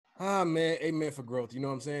Man, amen for growth. You know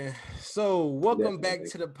what I'm saying? So, welcome back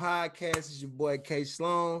Definitely. to the podcast. It's your boy K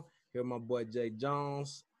Sloan. Here, my boy Jay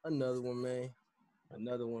Jones. Another one, man.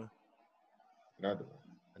 Another one. Another one.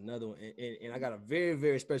 Another one. And I got a very,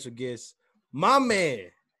 very special guest. My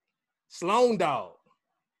man, Sloan Dog.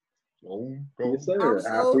 Yes, I'm sir. I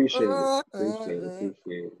so appreciate it.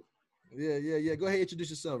 Appreciate it. Yeah. Go ahead,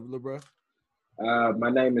 introduce yourself, little bro. My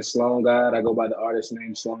name is Sloan God. I go by the artist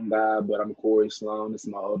name Sloan God, but I'm Corey Sloan. This is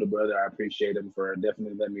my older brother. I appreciate him for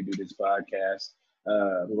definitely letting me do this podcast.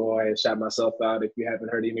 Go ahead and shout myself out. If you haven't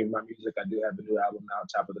heard any of my music, I do have a new album now,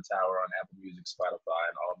 Top of the Tower, on Apple Music, Spotify,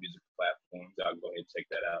 and all music platforms. Y'all go ahead and check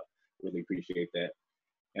that out. Really appreciate that.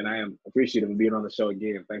 And I am appreciative of being on the show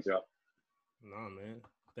again. Thanks, y'all. No, man.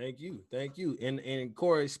 Thank you. And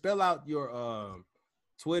Corey, spell out your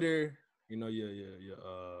Twitter, your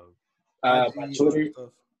My IG, all that Twitter,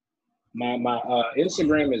 stuff. my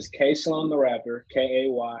Instagram is K Sloan the Rapper,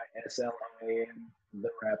 KaySloan the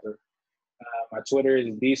Rapper. My Twitter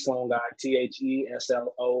is D Sloan God, TheSloangod.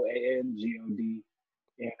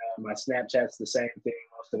 And my Snapchat's the same thing.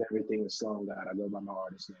 Most of everything is Sloan God. I go by my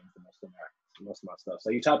artist name for most of my stuff.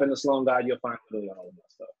 So you type in the Sloan God, you'll find really all of my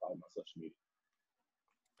stuff, all of my social media.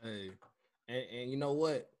 Hey, and you know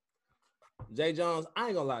what, Jay Jones, I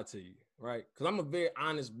ain't gonna lie to you, right? Because I'm a very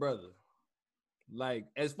honest brother. Like,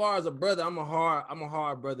 as far as a brother, I'm a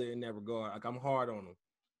hard brother in that regard. Like, I'm hard on him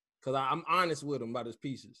because I'm honest with him about his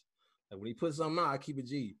pieces. Like, when he puts something out, I keep it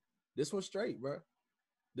G. This one's straight, bro.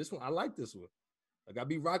 This one, I like this one. Like, I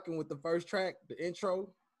be rocking with the first track, the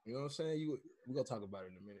intro. You know what I'm saying? We're gonna talk about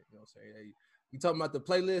it in a minute. You know what I'm saying? Hey, you talking about the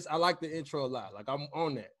playlist? I like the intro a lot. Like, I'm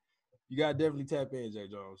on that. You gotta definitely tap in, Jay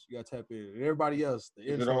Jones. You gotta tap in. And everybody else, the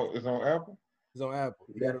intro It's on Apple? is on Apple.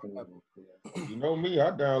 You got it on Apple. Definitely. You know me, I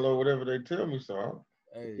download whatever they tell me, so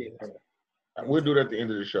Hey, we'll do that at the end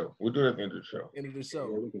of the show. End of the Yeah, show.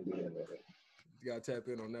 we can do that. You gotta tap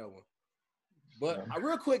in on that one. But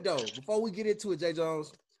real quick though, before we get into it, Jay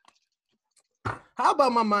Jones, how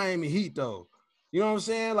about my Miami Heat though? You know what I'm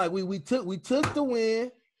saying? Like we took the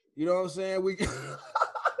win. You know what I'm saying? We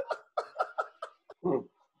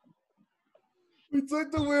took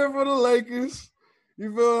the win for the Lakers.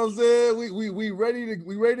 You feel what I'm saying? We ready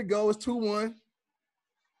to go. It's 2-1.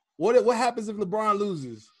 What happens if LeBron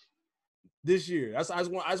loses this year? I just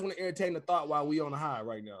want to entertain the thought while we on the high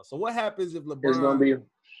right now. So what happens if LeBron?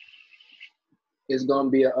 It's gonna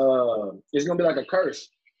be like a curse.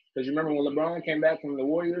 Because you remember when LeBron came back from the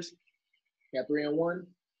Warriors, got 3-1.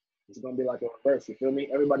 It's gonna be like a reverse. You feel me?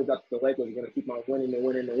 Everybody thought the Lakers were gonna keep on winning,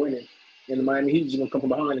 and the Miami Heat is gonna come from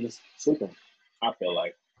behind and just sweep them. I feel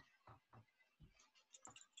like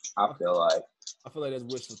that's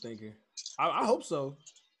wishful thinking. I hope so.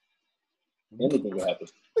 anything can happen.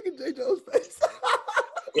 Look at Jay Jones' face.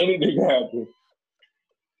 Anything can happen.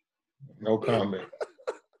 no comment.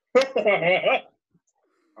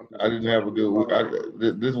 I didn't have a good week.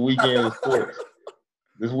 This weekend in sports.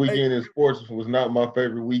 This weekend in sports was not my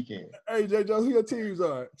favorite weekend. Hey, Jay Jones, who your teams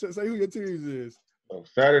are? Say who your teams is. So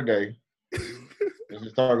Saturday, let's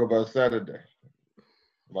just talk about Saturday.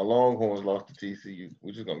 My Longhorns lost to TCU.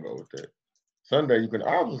 We're just gonna go with that. Sunday, you can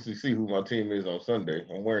obviously see who my team is on Sunday.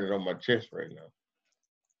 I'm wearing it on my chest right now.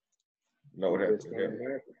 You know what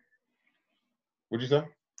happened? What'd you say?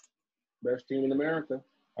 Best team in America.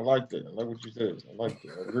 I like that. I like what you said. I like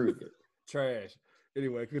that. I agree with that. Trash.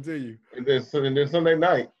 Anyway, continue. And then Sunday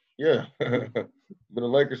night, yeah. Been a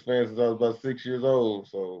Lakers fan since I was about 6 years old.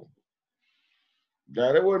 So,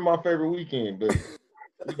 yeah, that wasn't my favorite weekend, but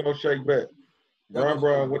we're going to shake back.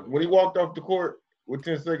 Brown, when he walked off the court with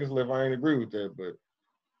 10 seconds left, I ain't agree with that, but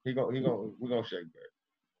we're going to shake back.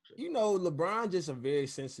 You know, LeBron just a very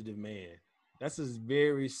sensitive man. That's a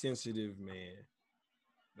very sensitive man.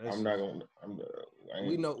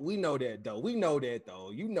 We know that though. You know that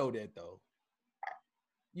though. We know that.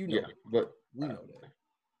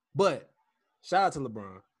 But shout out to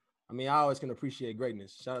LeBron. I mean, I always can appreciate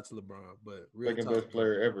greatness. Shout out to LeBron. But real second best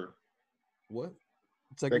player ever. What?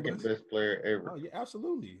 Second best player ever. Oh yeah,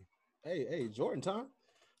 absolutely. Hey, Jordan time.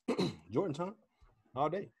 Jordan time. All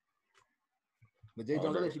day. But Jay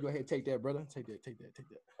Jones, I'll let you go ahead and take that, brother. Take that.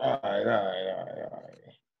 All right.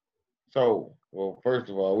 So, well, first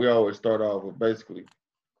of all, we always start off with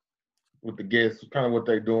the guests, kind of what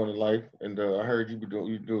they doing in life. And I heard you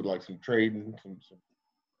do like some trading, some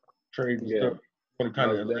trading stuff. Want to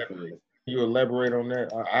kind of elaborate on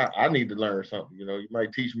that? I need to learn something. You know, you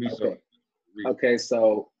might teach me something. Okay,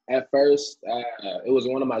 so at first, it was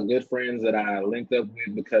one of my good friends that I linked up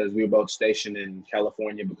with because we were both stationed in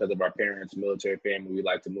California because of our parents' military family. We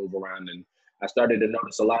like to move around, and I started to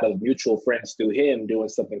notice a lot of mutual friends through him doing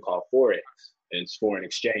something called Forex. It's foreign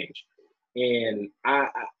exchange. And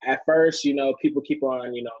at first, you know, people keep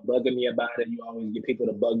on, you know, bugging me about it. You always get people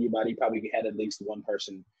to bug you about it. You probably had at least one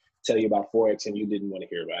person tell you about Forex and you didn't want to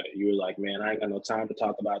hear about it. You were like, man, I ain't got no time to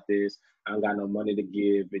talk about this. I don't got no money to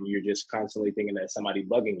give. And you're just constantly thinking that somebody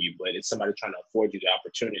bugging you, but it's somebody trying to afford you the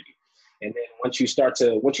opportunity. And then once you start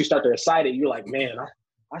to recite it, you're like, man,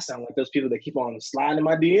 I sound like those people that keep on sliding in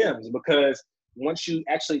my DMs, because once you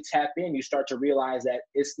actually tap in, you start to realize that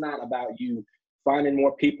it's not about you finding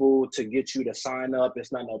more people to get you to sign up.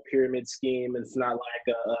 It's not no pyramid scheme. It's not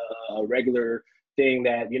like a regular thing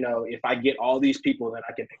that, you know, if I get all these people, then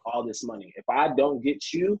I can make all this money. If I don't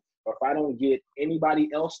get you, or if I don't get anybody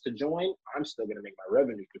else to join, I'm still going to make my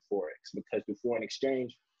revenue through Forex, because through foreign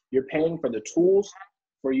exchange, you're paying for the tools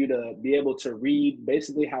for you to be able to read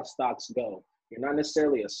basically how stocks go. You're not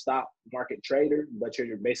necessarily a stock market trader, but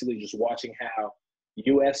you're basically just watching how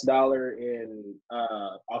US dollar and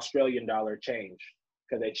Australian dollar change,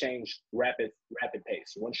 because they change rapid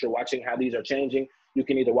pace. Once you're watching how these are changing, you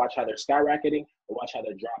can either watch how they're skyrocketing or watch how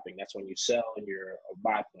they're dropping. That's when you sell and you're a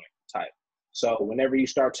buy point type. So whenever you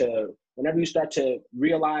start to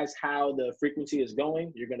realize how the frequency is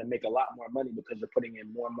going, you're going to make a lot more money, because you're putting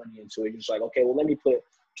in more money into it. You're just like, okay, well, let me put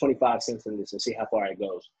 25 cents in this and see how far it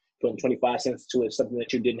goes. Putting 25 cents to it, something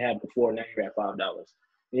that you didn't have before, now you're at $5.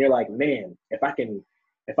 And you're like, man, if I can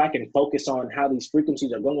focus on how these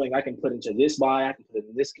frequencies are going, I can put into this buy, I can put it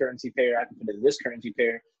in this currency pair, I can put it in this currency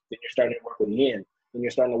pair. Then you're starting to work with yen. Then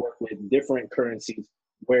you're starting to work with different currencies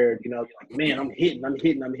where, you know, you're like, man, I'm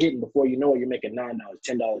hitting. Before you know it, you're making $9,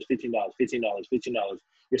 $10, $15, $15.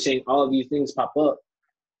 You're seeing all of these things pop up.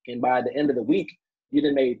 And by the end of the week, you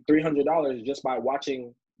then made $300 just by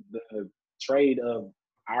watching the trade of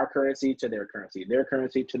our currency to their currency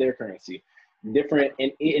to their currency. Different,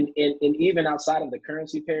 and even outside of the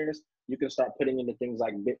currency pairs, you can start putting into things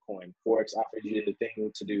like Bitcoin. Forex offers you the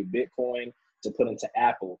thing to do Bitcoin, to put into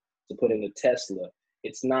Apple, to put into Tesla.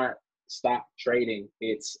 It's not stock trading,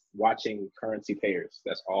 it's watching currency pairs.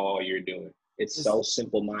 That's all you're doing. It's so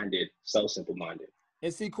simple-minded.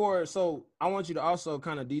 And see, Corey, so I want you to also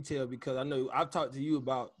kind of detail, because I know I've talked to you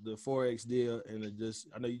about the Forex deal, and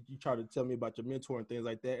I know you try to tell me about your mentor and things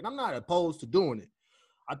like that, and I'm not opposed to doing it.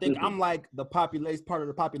 I think I'm like the population, part of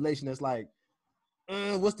the population that's like,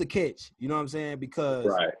 what's the catch? You know what I'm saying? Because,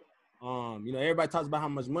 right. You know, everybody talks about how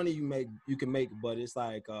much money you can make, but it's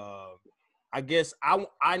like, I guess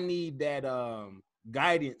I need that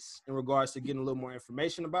guidance in regards to getting a little more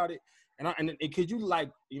information about it. And could you,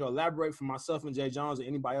 like, you know, elaborate for myself and Jay Jones or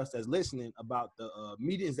anybody else that's listening about the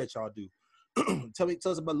meetings that y'all do? Tell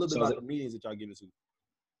us about a little bit about the meetings that y'all get into.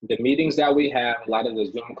 The meetings that we have, a lot of the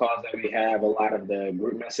Zoom calls that we have, a lot of the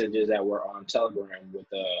group messages that we're on Telegram with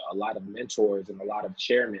a lot of mentors and a lot of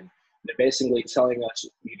chairmen, they're basically telling us,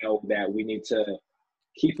 you know, that we need to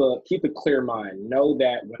keep a clear mind. Know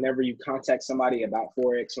that whenever you contact somebody about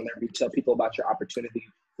Forex, whenever you tell people about your opportunity,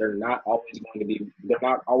 they're not always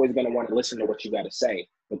going to want to listen to what you got to say.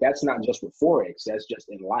 But that's not just with Forex. That's just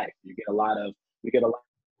in life. We get a lot of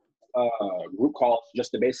group calls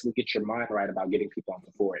just to basically get your mind right about getting people onto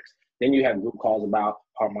Forex. Then you have group calls about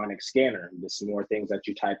harmonic scanner. There's more things that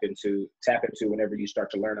you tap into whenever you start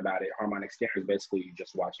to learn about it. Harmonic scanner is basically you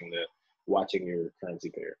just watching your currency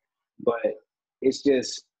pair. But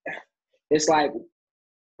it's like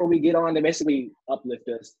when we get on, they basically uplift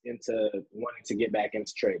us into wanting to get back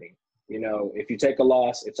into trading. You know, if you take a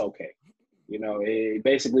loss, it's okay. You know,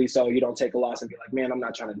 basically, so you don't take a loss and be like, man, I'm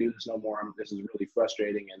not trying to do this no more. This is really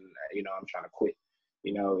frustrating, and you know, I'm trying to quit.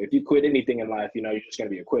 You know, if you quit anything in life, you know, you're just gonna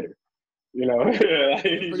be a quitter. You know,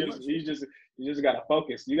 you just gotta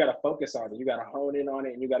focus. You gotta focus on it. You gotta hone in on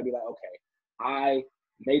it, and you gotta be like, okay, I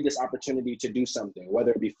made this opportunity to do something,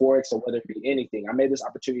 whether it be Forex or whether it be anything. I made this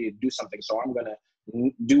opportunity to do something, so I'm gonna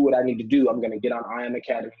do what I need to do. I'm gonna get on IM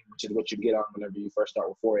Academy, which is what you get on whenever you first start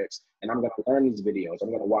with Forex, and I'm gonna learn these videos.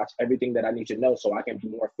 I'm gonna watch everything that I need to know so I can be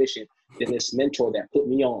more efficient than this mentor that put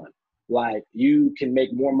me on. Like, you can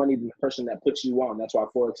make more money than the person that puts you on. That's why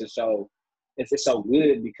Forex is it's so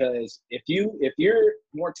good, because if you're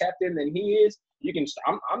more tapped in than he is, you can.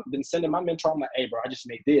 I'm been sending my mentor. I'm like, hey, bro, I just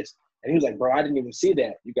made this. And he was like, bro, I didn't even see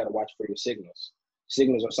that. You got to watch for your signals.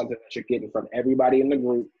 Signals are something that you're getting from everybody in the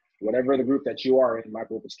group, whatever the group that you are in. My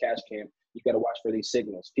group is Cash Camp. You got to watch for these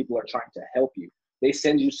signals. People are trying to help you. They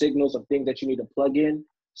send you signals of things that you need to plug in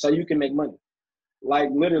so you can make money. Like,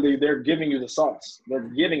 literally, they're giving you the sauce. They're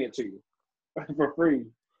giving it to you for free.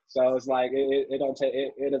 So it's like, it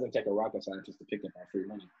doesn't take a rocket scientist to pick up our free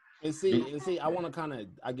money. And see, I want to kind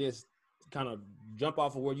of jump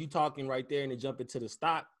off of where you talking right there and then jump into the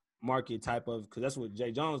stock market type of, because that's what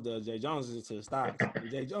Jay Jones does. Jay Jones is into the stocks.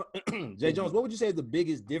 Jay Jones, what would you say is the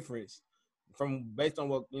biggest difference from based on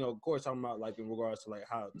what of course talking about like in regards to like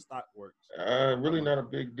how the stock works? Really not a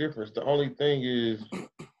big difference. The only thing is,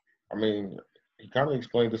 I mean, he kind of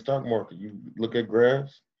explained the stock market. You look at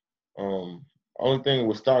graphs. Only thing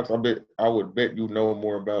with stocks, I would bet you know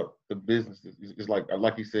more about the businesses. It's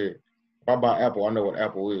like he said, if I buy Apple, I know what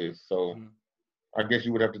Apple is. So I guess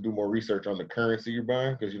you would have to do more research on the currency you're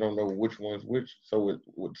buying because you don't know which one's which. So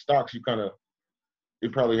with stocks, you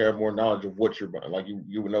probably have more knowledge of what you're buying. Like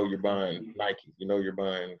you would know you're buying Nike. You know you're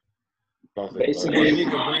buying. Basically,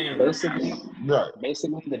 right.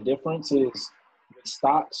 Basically, the difference is with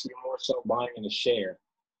stocks, you're more so buying in a share.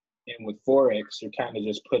 And with Forex, you're kind of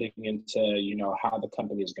just putting into, how the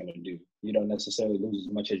company is going to do. You don't necessarily lose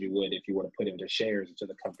as much as you would if you were to put into shares into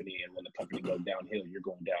the company. And when the company goes downhill, you're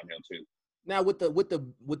going downhill too. Now with the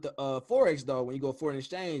Forex though, when you go foreign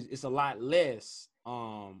exchange, it's a lot less.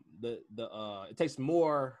 It takes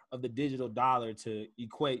more of the digital dollar to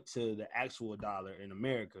equate to the actual dollar in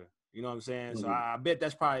America. You know what I'm saying? So I bet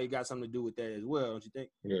that's probably got something to do with that as well, don't you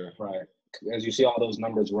think? Yeah. Right. As you see all those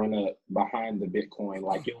numbers run up behind the Bitcoin,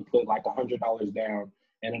 like you'll put like $100 down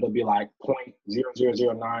and it'll be like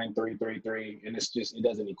 0.0009333, and it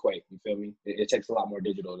doesn't equate. You feel me? It takes a lot more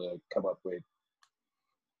digital to come up with.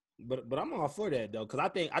 But I'm all for that though, because I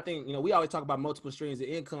think we always talk about multiple streams of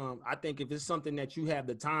income. I think if it's something that you have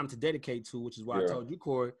the time to dedicate to, which is why I told you,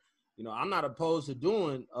 Corey, I'm not opposed to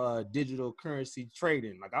doing digital currency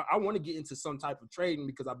trading. Like I want to get into some type of trading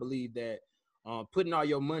because I believe that putting all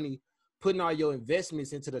your money, putting all your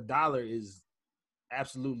investments into the dollar is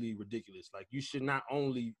absolutely ridiculous. Like you should not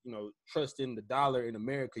only, trust in the dollar in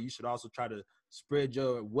America, you should also try to spread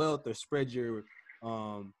your wealth or spread your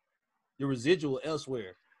residual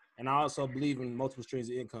elsewhere. And I also believe in multiple streams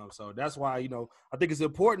of income. So that's why, I think it's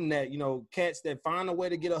important that, cats that find a way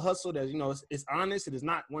to get a hustle that, it's honest. It is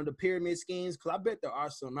not one of the pyramid schemes. Cause I bet there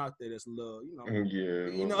are some out there that's a little,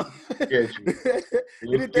 anything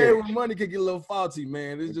with money can get a little faulty,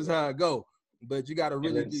 man. It's just how it go. But you got to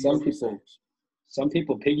really do your research. Some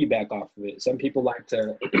people piggyback off of it. Some people like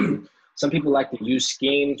to use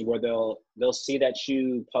schemes where they'll see that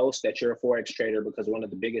you post that you're a Forex trader, because one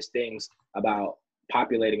of the biggest things about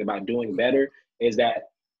doing better is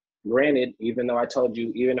that, granted, even though I told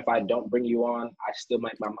you, even if I don't bring you on, I still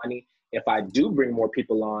make my money. If I do bring more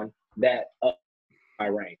people on, that ups my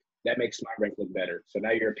rank. That makes my rank look better. So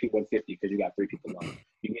now you're a P150 because you got 3 people on.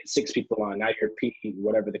 You get 6 people on. Now you're a P,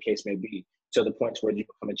 whatever the case may be, to the point where you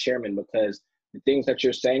become a chairman, because the things that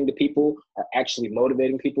you're saying to people are actually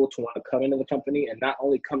motivating people to want to come into the company, and not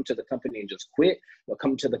only come to the company and just quit, but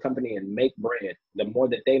come to the company and make bread. The more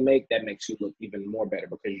that they make, that makes you look even more better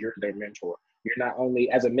because you're their mentor. You're not only,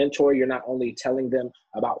 as a mentor, you're not only telling them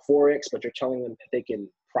about Forex, but you're telling them that they can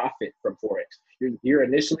profit from Forex. You're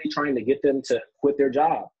initially trying to get them to quit their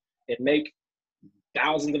job and make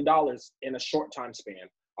thousands of dollars in a short time span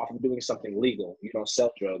off of doing something legal. You don't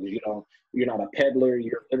sell drugs. You're not a peddler.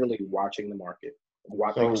 You're literally watching the market.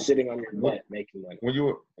 You're sitting on your butt making money. When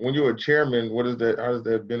you're a chairman, how does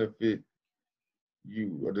that benefit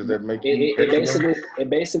you? Or does that make it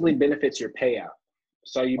basically benefits your payout.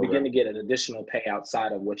 So you begin to get an additional pay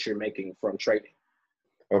outside of what you're making from trading.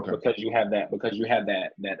 Okay. Because you have that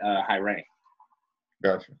high rank.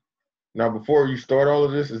 Gotcha. Now, before you start all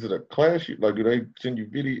of this, is it a class? Like, do they send you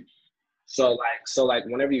video? So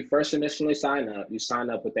whenever you first initially sign up, you sign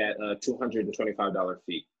up with that $225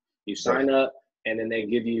 fee. You sign up, and then they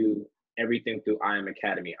give you everything through IM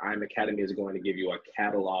Academy. IM Academy is going to give you a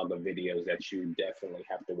catalog of videos that you definitely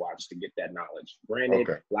have to watch to get that knowledge. Granted,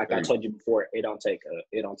 like I told you before, it don't take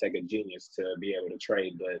a genius to be able to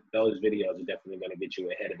trade, but those videos are definitely going to get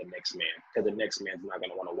you ahead of the next man, because the next man's not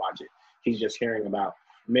going to want to watch it. He's just hearing about,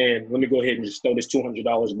 man, let me go ahead and just throw this $200,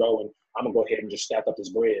 bro, and I'm going to go ahead and just stack up this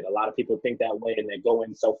bread. A lot of people think that way, and they go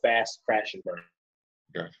in so fast, crash and burn.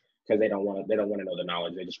 Gotcha. Because they don't want to know the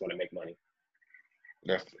knowledge. They just want to make money.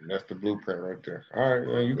 That's the blueprint right there. All right,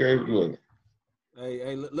 man, you gave look.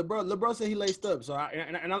 Hey, LeBron said he laced up. So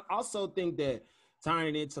I also think that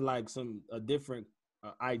tying it into like a different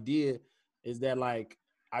idea is that, like,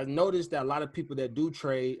 I noticed that a lot of people that do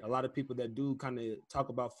trade, a lot of people that do kind of talk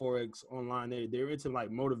about Forex online, they're into like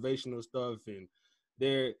motivational stuff, and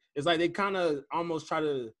it's like they kind of almost try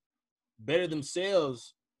to better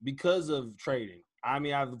themselves because of trading. I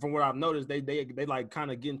mean, from what I've noticed, they like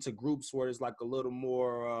kind of get into groups where it's like a little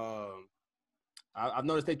more. I've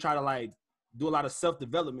noticed they try to like do a lot of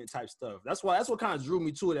self-development type stuff. That's what kind of drew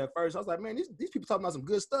me to it at first. I was like, man, these people talking about some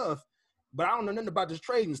good stuff, but I don't know nothing about this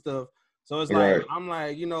trading stuff. So it's like, Right. I'm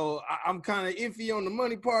like, I'm kind of iffy on the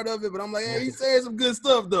money part of it, but I'm like, hey, he's saying some good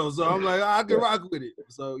stuff though. So I'm like, I can rock with it.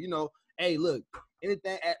 So, hey, look,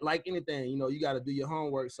 anything, you got to do your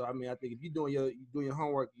homework. So, I mean, I think if you're doing your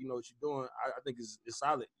homework, you know what you're doing, I think it's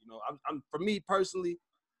solid. I'm for me personally,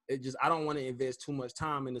 I don't want to invest too much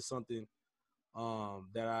time into something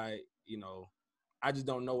that I just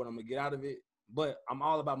don't know what I'm going to get out of it. But I'm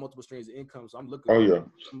all about multiple streams of income, so I'm looking. Oh yeah.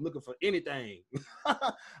 I'm looking for anything.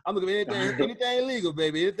 I'm looking for anything legal,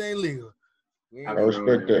 baby. Anything legal. I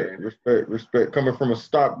respect that. Respect. Coming from a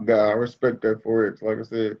stock guy, I respect that Forex. Like I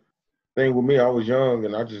said, thing with me, I was young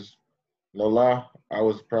and I just, no lie, I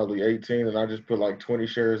was probably 18 and I just put like 20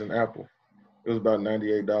 shares in Apple. It was about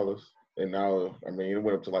 $98, and now, I mean, it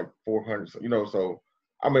went up to like 400. So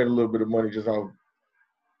I made a little bit of money just off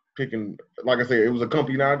picking. Like I said, it was a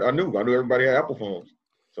company I knew. I knew everybody had Apple phones,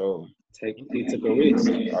 so He took a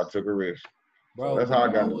risk. I took a risk. Bro, So that's how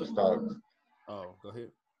I got into stocks. Oh, go ahead.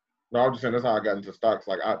 No, I'm just saying that's how I got into stocks.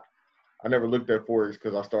 Like I never looked at Forex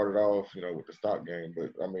because I started off, with the stock game.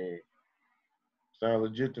 But I mean, sound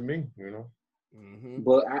legit to me, Mm-hmm.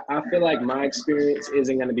 But I feel like my experience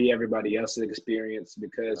isn't going to be everybody else's experience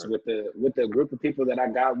because Right. with the group of people that I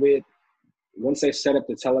got with, once they set up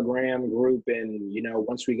the Telegram group and,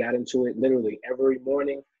 once we got into it, literally every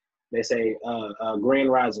morning they say, Grand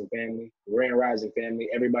Rising family,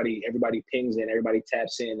 everybody pings in, everybody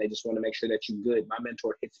taps in. They just want to make sure that you're good. My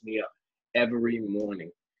mentor hits me up every morning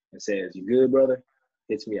and says, you good, brother?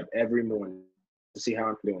 Hits me up every morning to see how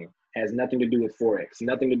I'm doing. Has nothing to do with Forex,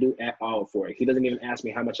 nothing to do at all with Forex. He doesn't even ask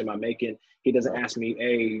me how much am I making. He doesn't ask me,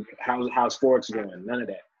 hey, how's Forex going? None of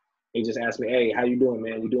that. He just asked me, hey, how you doing,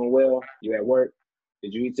 man? You doing well? You at work?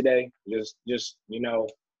 Did you eat today? Just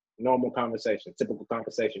normal conversation, typical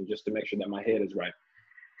conversation, just to make sure that my head is right.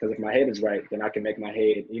 Because if my head is right, then I can make my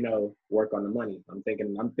head, work on the money. I'm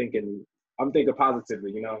thinking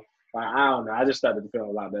positively, I don't know. I just started to feel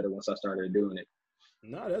a lot better once I started doing it.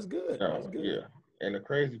 No, that's good. That's good. Yeah. And the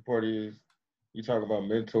crazy part is, you talk about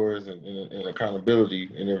mentors and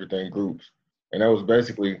accountability and everything groups, and that was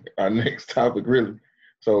basically our next topic, really.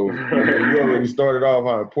 So you already started off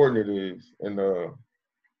how important it is, and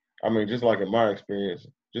I mean, just like in my experience,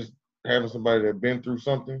 just having somebody that's been through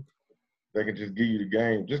something that can just give you the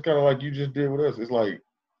game, just kind of like you just did with us. It's like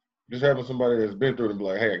just having somebody that's been through it and be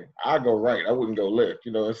like, hey, I go right, I wouldn't go left,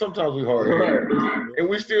 And sometimes we hard headed, and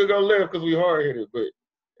we still go left because we hard headed,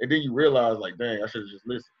 and then you realize like, dang, I should have just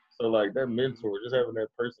listened. So like that mentor, just having that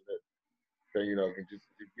person that can just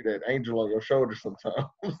get that angel on your shoulder sometimes.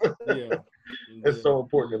 Yeah. It's so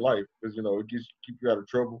important in life because it keep you out of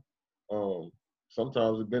trouble.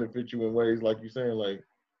 Sometimes it benefits you in ways like you're saying, like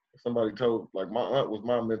somebody told, like my aunt was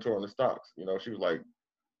my mentor on the stocks. She was like,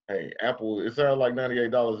 hey, Apple, it sounds like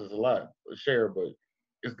 $98 is a lot a share, but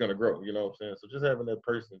it's gonna grow. You know what I'm saying? So just having that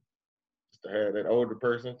person, just to have that older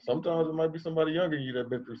person. Sometimes it might be somebody younger than you that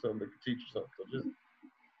been through something that can teach you something. So just,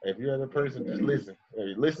 if you have that person, just listen.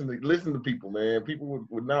 Hey, listen to people, man. People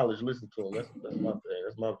with knowledge, listen to them. That's my thing.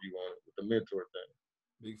 That's my view on it with the mentor thing.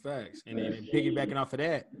 Big facts. And then piggybacking off of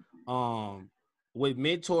that, with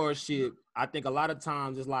mentorship, I think a lot of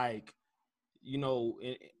times it's like,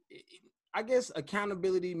 I guess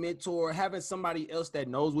accountability, mentor, having somebody else that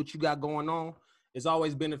knows what you got going on is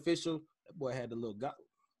always beneficial. That boy had the little guy.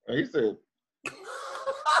 He said,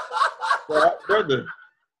 brother,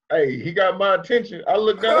 hey, he got my attention. I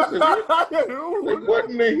looked down and said, what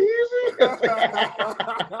in the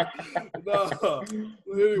No.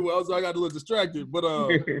 Anyway, so I got a little distracted. But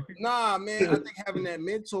nah, man, I think having that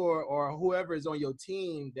mentor or whoever is on your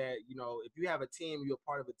team that, if you have a team, you're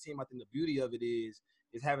part of a team, I think the beauty of it is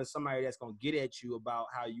having somebody that's gonna get at you about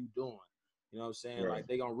how you doing. You know what I'm saying? Right. Like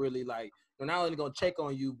they gonna really they're not only gonna check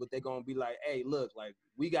on you, but they're gonna be like, hey, look, like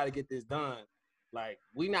we gotta get this done. Like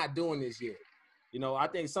we not doing this yet. I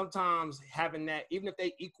think sometimes having that, even if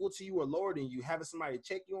they equal to you or lower than you, having somebody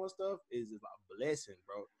check you on stuff is a blessing,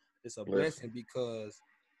 bro. It's a blessing because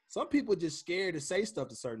some people just scared to say stuff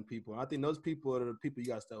to certain people. And I think those people are the people you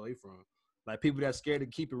got to stay away from. Like people that's scared to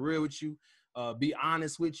keep it real with you, be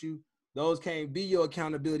honest with you. Those can't be your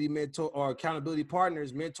accountability mentor or accountability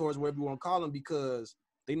partners, mentors, whatever you want to call them, because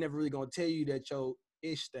they never really going to tell you that your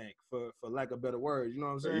ish stank, for lack of better words. You know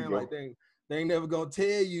what I'm saying? Like they ain't never gonna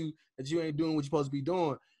tell you that you ain't doing what you're supposed to be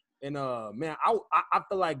doing. And man, I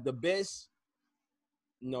feel like the best,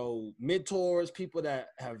 mentors, people that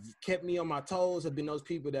have kept me on my toes have been those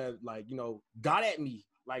people that got at me,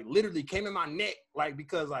 like literally came in my neck, like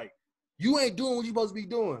because like you ain't doing what you're supposed to be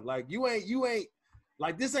doing. Like you ain't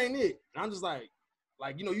like this ain't it. And I'm just like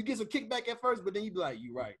you get some kickback at first, but then you be like,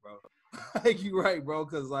 you right, bro. Like you right, bro,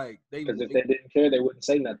 because like if they didn't care, they wouldn't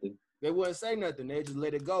say nothing. They wouldn't say nothing. They just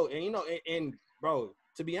let it go. And you know, and bro,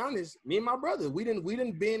 to be honest, me and my brother, we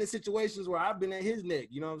didn't be in situations where I've been at his neck.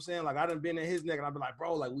 You know what I'm saying? Like I done been at his neck, and I've been like,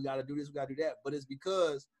 bro, like we gotta do this, we gotta do that. But it's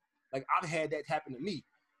because like I've had that happen to me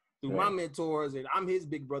through my mentors, and I'm his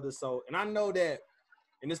big brother. So, and I know that,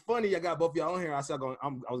 and it's funny, I got both of y'all on here. I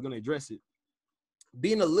was gonna address it.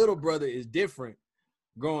 Being a little brother is different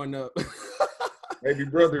growing up. Maybe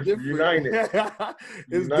brothers united.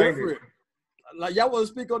 It's different. Like y'all want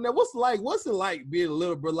to speak on that? What's it like being a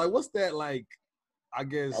little brother? Like what's that like? I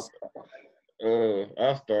guess.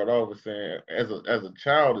 I'll start off with saying as a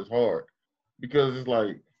child it's hard because it's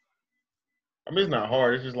like, I mean, it's not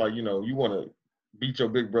hard. It's just like, you know, you want to beat your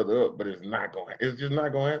big brother up, but it's just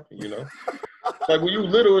not gonna happen, you know. Like when you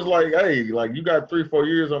little, it's like, hey, like you got 3-4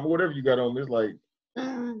 years on whatever you got on. It's like,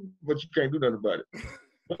 but you can't do nothing about it.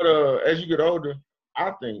 But as you get older,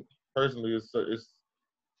 I think personally, it's the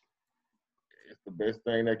best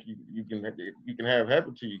thing that you can have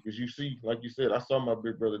happen to you, because you see, like you said, I saw my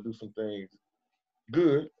big brother do some things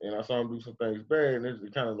good, and I saw him do some things bad, and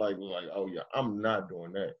it kind of like was like, oh yeah, I'm not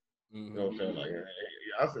doing that. You know what I'm saying? Like,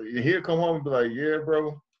 I said, he'll come home and be like, yeah,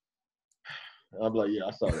 bro. And I'm like, yeah,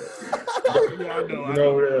 I saw that. Yeah, I know.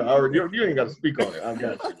 You know, you ain't got to speak on it. I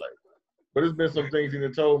got you. Like, but it's been some things he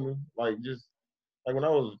done told me, like just like when I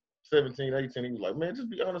was 17, 18, he was like, man, just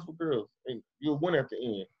be honest with girls, and you'll win at the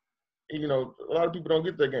end. And, you know, a lot of people don't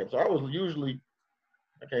get that game. So I was usually,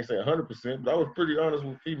 I can't say 100%, but I was pretty honest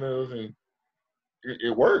with females, and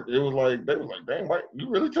it worked. It was like, they was like, dang, Mike, you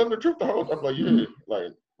really telling the truth the whole time? I'm like, yeah,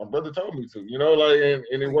 like my brother told me to, you know, like, and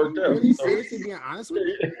it like, worked out. Really seriously being honest with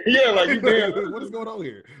you? Yeah, like you damn. What is going on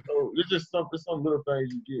here? So it's just some little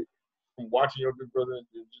things you get from watching your big brother and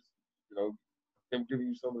just, you know, him giving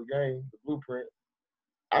you some of the game, the blueprint.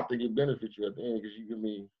 I think it benefits you at the end, because you give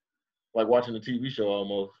me like watching a TV show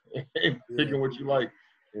almost, and picking what you like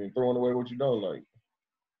and throwing away what you don't like.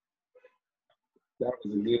 That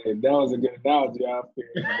was a good analogy. I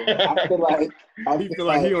feel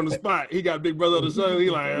like he on the spot. He got big brother on the show. He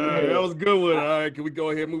like, that was a good one. All right, can we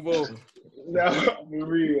go ahead and move on? No, for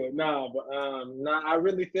real. I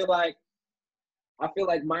really feel like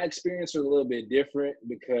my experience was a little bit different,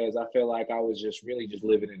 because I feel like I was just really just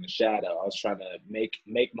living in the shadow. I was trying to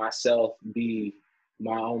make myself be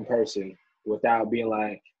my own person without being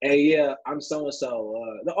like, hey, yeah, I'm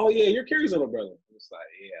so-and-so. Oh, yeah, you're Kerry's little brother. It's like,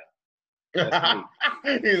 yeah. That's me.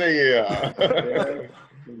 He's like, yeah. Yeah,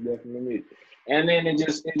 it's definitely me. And then it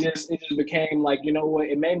just became like, you know what?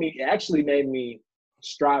 It actually made me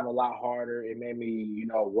strive a lot harder. It made me, you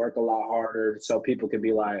know, work a lot harder, so people could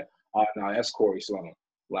be like, oh no, that's Corey Sloan.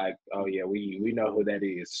 Like, oh yeah, we know who that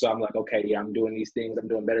is. So I'm like, okay, yeah, I'm doing these things, I'm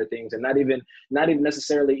doing better things, and not even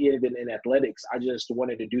necessarily even in athletics. I just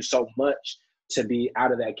wanted to do so much to be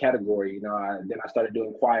out of that category. You know, then I started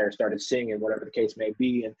doing choir, started singing, whatever the case may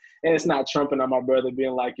be. And it's not trumping on my brother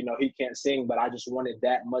being like, you know, he can't sing, but I just wanted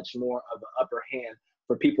that much more of an upper hand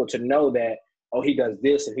for people to know that, oh, he does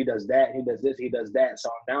this and he does that, and he does this, he does that. So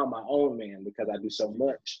I'm now my own man, because I do so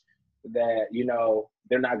much that, you know,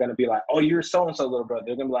 they're not going to be like, oh, you're so-and-so little brother.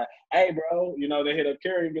 They're going to be like, hey, bro, you know, they hit up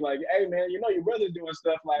Kerry and be like, hey, man, you know, your brother's doing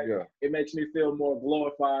stuff. Like, It makes me feel more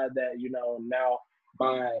glorified that, you know, now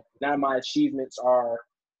my achievements are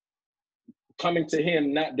coming to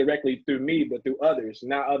him, not directly through me, but through others.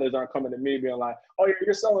 Now others aren't coming to me being like, oh,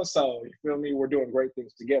 you're so-and-so. You feel me? We're doing great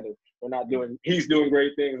things together. He's doing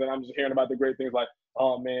great things, and I'm just hearing about the great things like,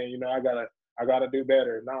 oh, man, you know, I gotta do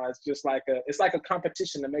better. No, it's just like a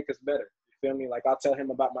competition to make us better. You feel me? Like, I'll tell him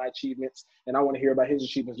about my achievements, and I want to hear about his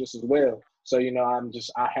achievements just as well. So, you know,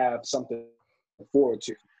 I have something to look forward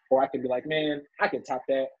to. Or I can be like, man, I can top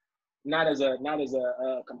that. Not as a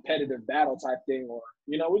competitive battle type thing, or,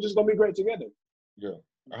 you know, we're just gonna be great together. Yeah.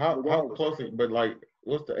 How close? But like,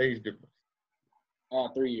 what's the age difference?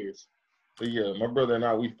 3 years. So yeah, my brother and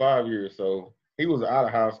I, we 5 years. So he was out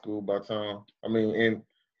of high school by the time. I mean, and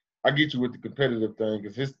I get you with the competitive thing,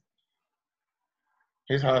 because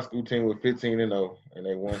his high school team was 15-0, and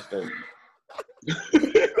they won state.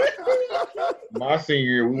 My senior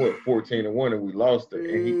year, we went 14-1, and we lost it.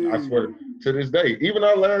 And I swear, to this day, even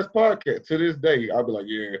our last podcast, to this day, I'll be like,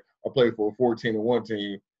 yeah, I played for a 14-1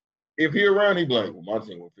 team. If he around, he'd be like, well, my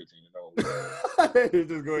team went 15-0.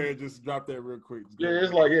 Just go ahead and just drop that real quick. Yeah,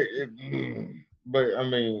 it's like, but I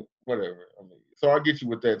mean, whatever. I mean, so I get you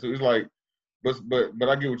with that too. It's like, but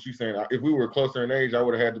I get what you're saying. If we were closer in age, I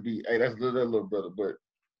would have had to be, hey, that's that little brother. But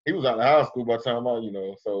he was out of high school by the time you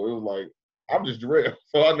know, so it was like, I'm just Jarrell.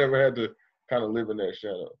 So I never had to kind of live in that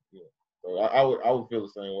shadow. Yeah. So I would feel the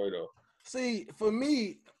same way though. See, for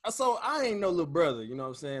me, so I ain't no little brother, you know what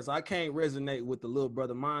I'm saying? So I can't resonate with the little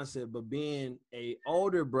brother mindset, but being a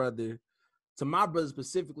older brother to my brother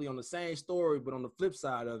specifically on the same story, but on the flip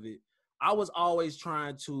side of it, I was always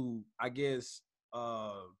trying to, I guess,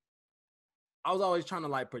 I was always trying to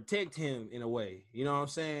like protect him in a way, you know what I'm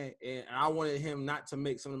saying? And I wanted him not to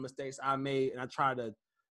make some of the mistakes I made, and I tried to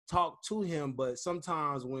talk to him, but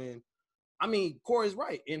sometimes when I mean, Corey's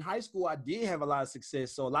right. In high school, I did have a lot of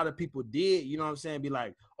success. So a lot of people did, you know what I'm saying, be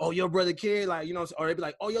like, oh, your brother Kerry, like, you know, or they'd be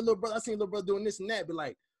like, oh, your little brother, I seen your little brother doing this and that. Be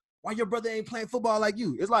like, why your brother ain't playing football like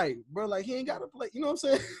you? It's like, bro, like, he ain't got to play, you know what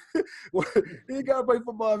I'm saying? He ain't got to play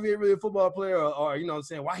football if he ain't really a football player, or, you know what I'm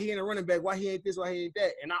saying, why he ain't a running back, why he ain't this, why he ain't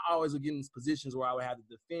that. And I always would get in these positions where I would have to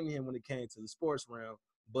defend him when it came to the sports realm.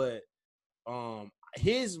 But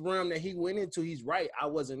his realm that he went into, he's right, I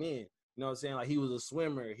wasn't in. You know what I'm saying? Like, he was a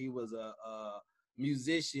swimmer, he was a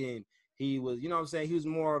musician, he was, you know what I'm saying, he was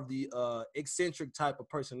more of the eccentric type of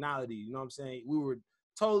personality, you know what I'm saying? We were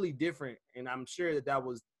totally different, and I'm sure that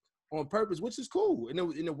was on purpose, which is cool, and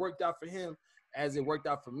it worked out for him as it worked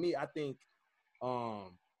out for me. I think I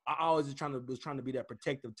always was trying to be that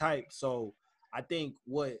protective type. So I think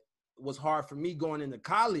what was hard for me going into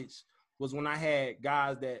college was when I had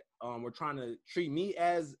guys that were trying to treat me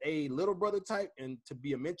as a little brother type and to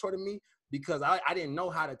be a mentor to me, because I didn't know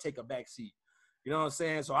how to take a back seat. You know what I'm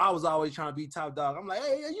saying? So I was always trying to be top dog. I'm like,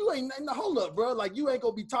 hey, you ain't nothing to hold up, bro. Like, you ain't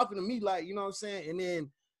gonna be talking to me like, you know what I'm saying? And then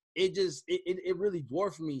it really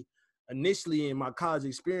dwarfed me initially in my college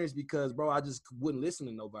experience because, bro, I just wouldn't listen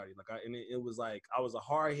to nobody. Like, it was like I was a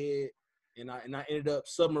hard head, and I ended up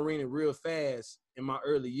submarining real fast in my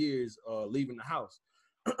early years, leaving the house.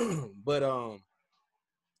 But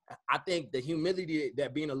I think the humility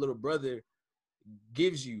that being a little brother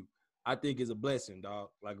gives you, I think, is a blessing, dog.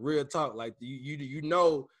 Like, real talk. Like, you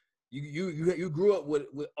know, you grew up with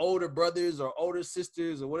older brothers or older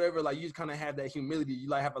sisters or whatever. Like, you just kind of have that humility. You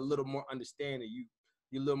like have a little more understanding.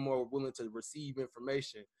 You're a little more willing to receive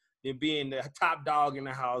information than being the top dog in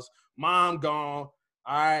the house. Mom gone.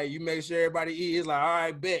 All right, you make sure everybody eat. It's like, all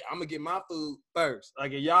right, bet I'm gonna get my food first.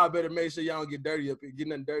 Like, and y'all better make sure y'all don't get dirty up here, get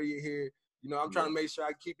nothing dirty in here. You know, I'm trying to make sure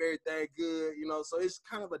I keep everything good. You know, so it's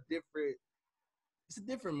kind of a different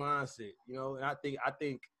mindset. You know, and I think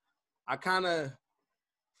I kind of,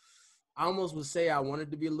 I almost would say I wanted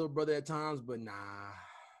to be a little brother at times, but nah,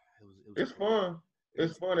 It's fun.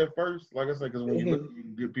 It's fun at first, like I said, because when you look, you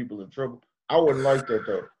can get people in trouble. I wasn't like that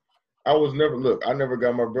though. I was never I never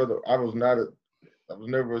got my brother. I was never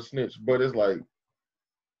a snitch. But it's like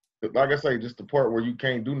I say, just the part where you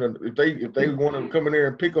can't do nothing. If they want to come in there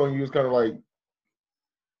and pick on you, it's kind of like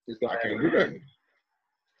I can't do that.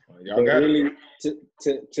 Y'all got really, to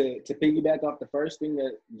piggyback off the first thing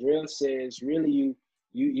that Drill says, really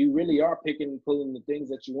you really are picking and pulling the things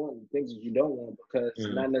that you want and things that you don't want, because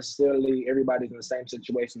not necessarily everybody's in the same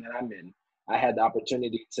situation that I'm in. I had the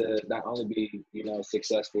opportunity to not only be, you know,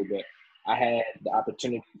 successful, but I had the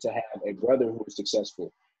opportunity to have a brother who was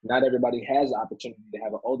successful. Not everybody has the opportunity to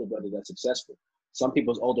have an older brother that's successful. Some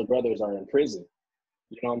people's older brothers are in prison.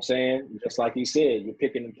 You know what I'm saying? Just like he said, you're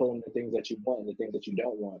picking and pulling the things that you want and the things that you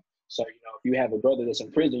don't want. So, you know, if you have a brother that's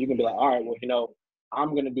in prison, you can be like, all right, well, you know,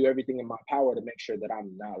 I'm going to do everything in my power to make sure that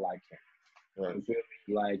I'm not like him. Right. You feel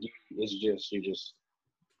me? Like, you just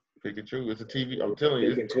pick and choose. It's a TV. I'm telling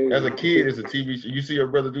you, as a kid, it's a TV show. You see your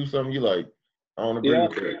brother do something, you like, I don't agree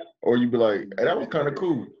with that. Or you be like, hey, that was kind of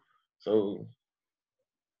cool. So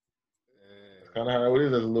that's kind of how it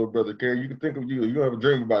is as a little brother. Kerry, you can think of you. You have a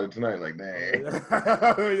dream about it tonight, like, dang.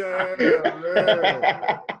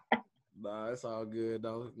 Yeah. Nah, it's all good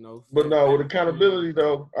though. No. But no, with accountability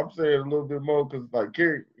though, I'm saying a little bit more because, like,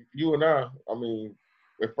 Kerry, you and I mean,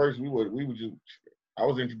 at first we would just. I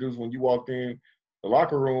was introduced when you walked in the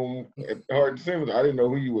locker room at Hardin Simmons. I didn't know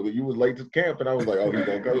who you were. You was late to camp, and I was like, "Oh, he's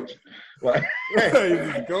gonna coach." Like,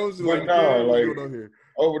 coach, but no, like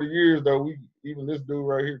over the years though, even this dude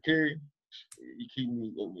right here, Kerry, he keep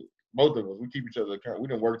me. Both of us, we keep each other accountable. We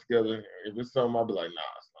didn't work together. If it's something, I'll be like,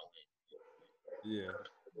 "Nah, it's not me." Yeah.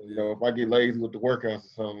 You know, if I get lazy with the workouts or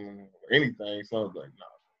something, anything, something's like,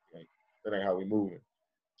 "Nah, that ain't how we moving."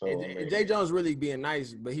 So, and Jay Jones really being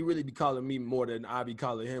nice, but he really be calling me more than I be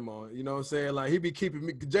calling him on. You know what I'm saying? Like, he be keeping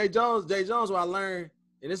me. Jay Jones, what I learned,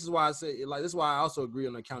 and this is why I say, like, this is why I also agree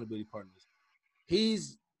on accountability partners. He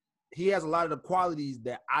has a lot of the qualities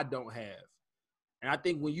that I don't have. And I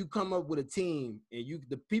think when you come up with a team and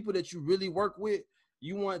the people that you really work with,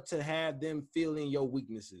 you want to have them feeling your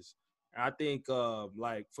weaknesses. And I think,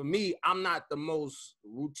 like, for me, I'm not the most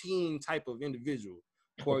routine type of individual.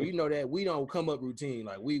 Corey, you know that we don't come up routine.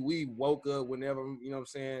 Like, we woke up whenever, you know what I'm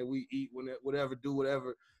saying, we eat whenever, whatever, do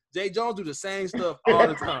whatever. Jay Jones do the same stuff all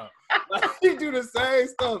the time. Like, he do the same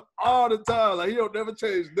stuff all the time. Like, he don't never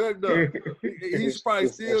change nothing up. He's probably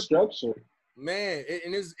still structure. Man,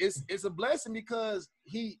 and it's a blessing because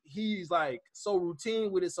he's like so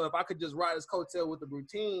routine with it. So if I could just ride his coattail with the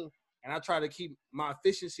routine and I try to keep my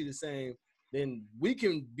efficiency the same, then we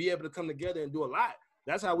can be able to come together and do a lot.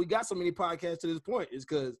 That's how we got so many podcasts to this point, is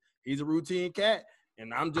because he's a routine cat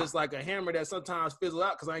and I'm just like a hammer that sometimes fizzle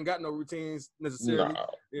out because I ain't got no routines necessarily. Nah,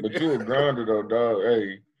 but you a grinder though, dog.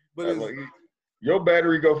 Hey, But like, your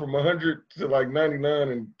battery go from 100 to like 99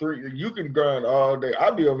 and 3. You can grind all day.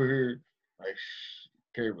 I'll be over here like,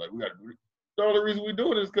 Kerry, like, we got to do this. The only reason we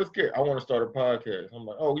doing this is because I want to start a podcast. I'm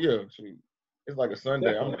like, oh, yeah. Sweet. It's like a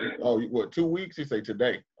Sunday. I'm like, oh, what, 2 weeks? He say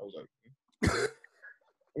today. I was like,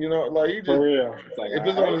 you know, like, he just, for real. It's like, if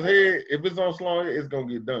it's on his head, if it's on Sloan, it's going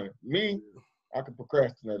to get done. Me, I can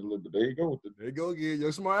procrastinate a little bit. There you go with it. There you go again.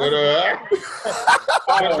 You're smart.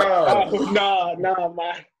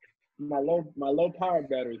 My low power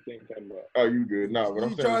battery thing came up. Oh, you good? No, but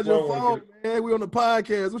I'm saying charge your phone, man. We on the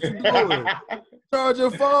podcast. What you doing? Charge your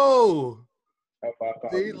phone.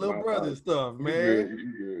 See, little brother stuff, man.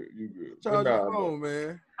 You good. Charge your phone,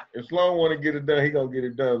 man. If Sloan want to get it done, he gonna get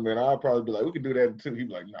it done, man. I'll probably be like, we can do that too. He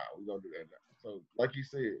be like, nah, we gonna do that now. So, like you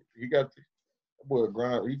said, he got the boy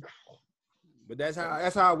grind. But that's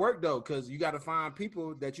how it worked though, because you got to find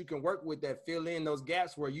people that you can work with that fill in those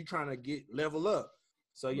gaps where you trying to get level up.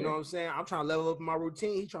 So you know what I'm saying? I'm trying to level up in my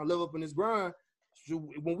routine. He's trying to level up in his grind. So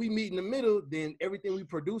when we meet in the middle, then everything we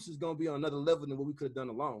produce is gonna be on another level than what we could have done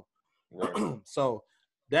alone. Right. So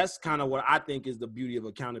that's kind of what I think is the beauty of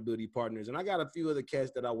accountability partners. And I got a few other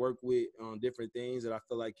cats that I work with on different things that I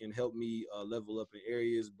feel like can help me level up in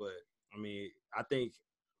areas. But I mean, I think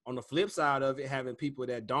on the flip side of it, having people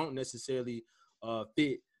that don't necessarily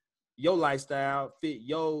fit your lifestyle, fit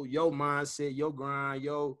your mindset, your grind,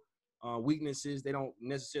 your weaknesses, they don't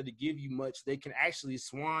necessarily give you much. They can actually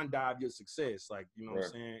swan dive your success. Like, you know what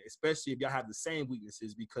I'm saying? Especially if y'all have the same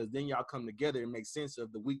weaknesses, because then y'all come together and make sense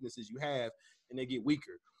of the weaknesses you have and they get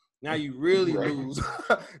weaker. Now you really lose.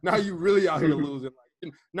 Now you really out here losing.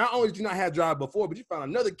 Like, not only did you not have drive before, but you found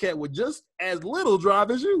another cat with just as little drive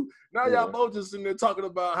as you. Now y'all both just sitting there talking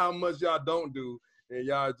about how much y'all don't do, and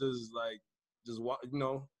y'all just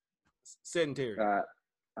sedentary.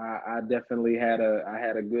 I definitely had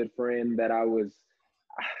a good friend that I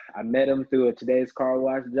met him through a Today's Car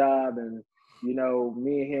Wash job, and you know,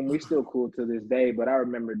 me and him, we still cool to this day. But I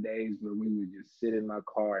remember days where we would just sit in my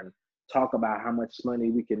car and talk about how much money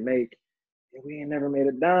we can make, and we ain't never made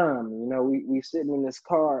a dime. You know, we sitting in this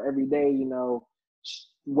car every day, you know,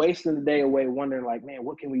 wasting the day away, wondering like, man,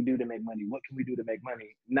 what can we do to make money? What can we do to make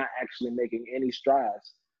money? Not actually making any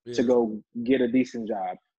strides to go get a decent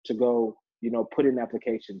job, to go, you know, put in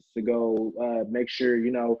applications, to go make sure,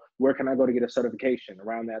 you know, where can I go to get a certification?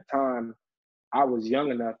 Around that time, I was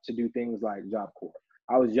young enough to do things like Job Corps.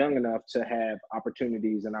 I was young enough to have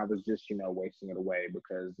opportunities, and I was just, you know, wasting it away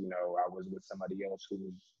because, you know, I was with somebody else who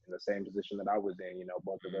was in the same position that I was in, you know,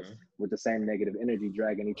 both of us with the same negative energy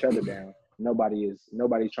dragging each other down. Nobody's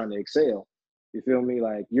trying to excel. You feel me?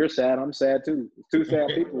 Like, you're sad, I'm sad too. It's two sad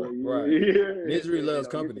people. Right. Misery loves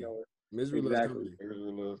company. Misery loves company.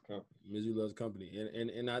 Misery loves company.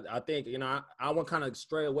 And I think, you know, I want to kind of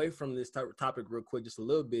stray away from this topic real quick, just a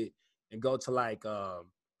little bit, and go to like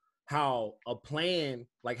how a plan,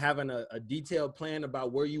 like having a detailed plan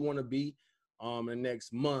about where you want to be in the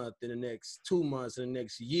next month, in the next 2 months, in the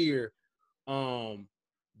next year,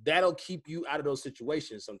 that'll keep you out of those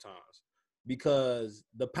situations sometimes, because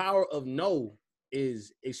the power of no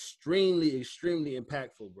is extremely, extremely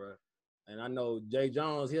impactful, bro. And I know Jay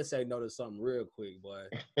Jones, he'll say no to something real quick, boy.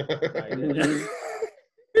 That's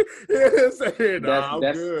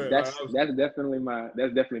definitely my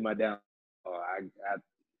downfall.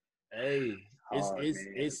 Hey,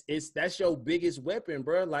 it's that's your biggest weapon,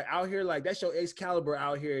 bro. Like out here, like that's your Excalibur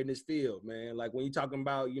out here in this field, man. Like when you're talking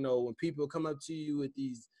about, you know, when people come up to you with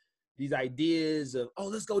these ideas of, oh,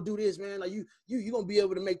 let's go do this, man. Like you gonna be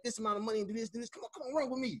able to make this amount of money and do this. Come on, run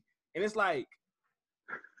with me. And it's like,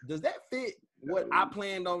 does that fit what I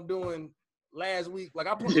planned on doing last week? Like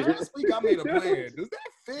last week I made a plan. Does that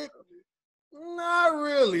fit? Not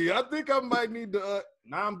really. I think I might need to.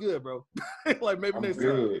 Nah, I'm good, bro. Like maybe next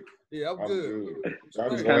time. Yeah, I'm good.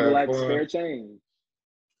 It's kind of like spare change.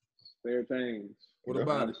 Spare change. What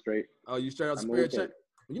about it? Straight. Oh, you straight out spare change?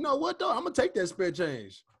 You know what though? I'm gonna take that spare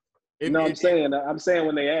change. I'm saying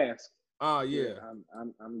when they ask. Oh yeah.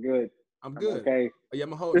 I'm good. I'm good. Okay. Oh, yeah, I'm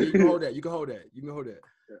gonna hold. You can hold that. You can hold that. You can hold that.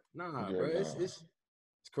 Nah, bro. It's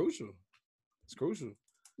crucial. It's crucial.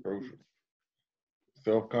 Crucial.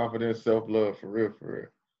 Self-confidence, self-love, for real, for real.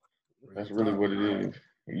 That's really what it is.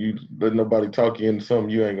 You let nobody talk you into something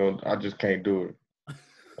you ain't gonna. I just can't do it.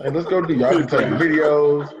 Hey, let's go do. Y'all can take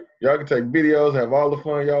videos. Y'all can take videos. Have all the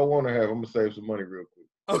fun y'all want to have. I'm gonna save some money real quick.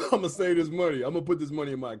 I'm gonna save this money. I'm gonna put this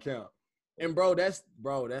money in my account. And that's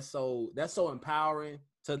so empowering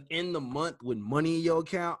to end the month with money in your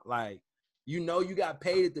account. Like, you got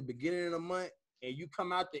paid at the beginning of the month, and you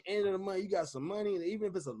come out the end of the month, you got some money, and even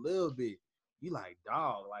if it's a little bit, you like,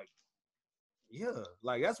 dog, like, yeah,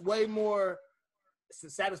 like that's way more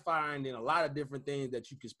satisfying than a lot of different things that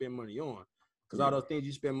you can spend money on. Because all those things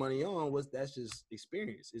you spend money on, that's just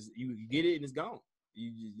experience. Is you get it and it's gone.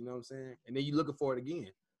 You know what I'm saying? And then you looking for it again.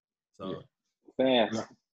 So fast.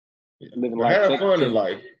 Living life. Have fun in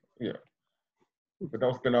life. Yeah. But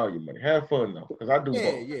don't spend all your money. Have fun though. Because I do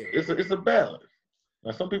both. Yeah. It's a balance.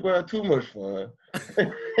 Now some people have too much fun.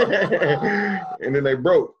 And then they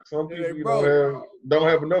broke. Some people don't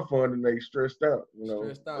have enough fun and they stressed out,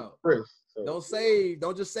 Stressed out. So. Don't save.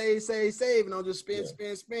 Don't just save, and don't just spend.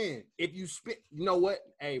 If you spend, you know what?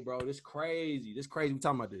 Hey, bro, this crazy. We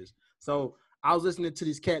talking about this. So I was listening to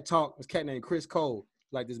this cat talk. This cat named Chris Cole,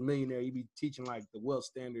 like this millionaire. He be teaching like the wealth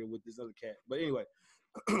standard with this other cat. But anyway,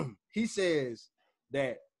 he says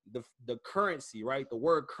that the currency, right? The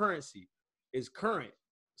word currency is current.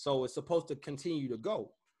 So it's supposed to continue to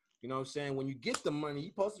go. You know what I'm saying? When you get the money,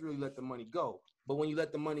 you're supposed to really let the money go. But when you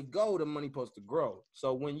let the money go, the money's supposed to grow.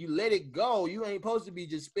 So when you let it go, you ain't supposed to be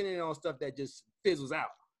just spending it on stuff that just fizzles out.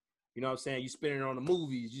 You know what I'm saying? You spend it on the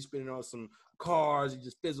movies, you spend it on some cars, you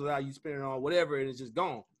just fizzle out, you spend it on whatever, and it's just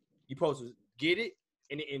gone. You're supposed to get it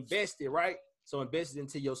and invest it, right? So invest it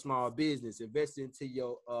into your small business, invest it into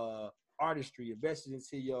your artistry, invest it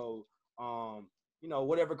into your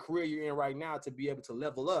whatever career you're in right now to be able to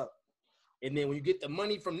level up. And then when you get the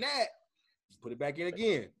money from that, put it back in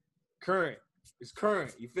again. Current. It's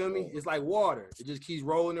current. You feel me? It's like water. It just keeps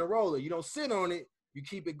rolling and rolling. You don't sit on it. You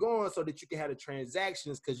keep it going so that you can have the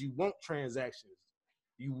transactions because you want transactions.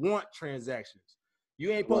 You want transactions. You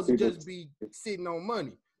ain't supposed to just be sitting on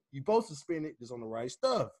money. You're supposed to spend it just on the right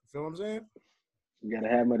stuff. You feel what I'm saying? You got to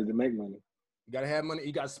have money to make money. You got to have money.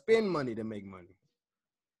 You got to spend money to make money.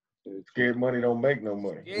 Scared money don't make no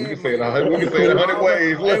money. We can say it 100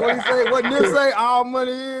 ways. Hey, what you say? What Nip say? All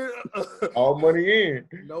money in. All money in.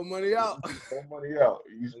 No money out. No money out.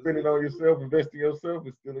 You spend it on yourself, invest in yourself,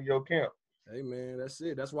 it's still in your account. Hey, man, that's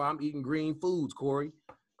it. That's why I'm eating green foods, Corey.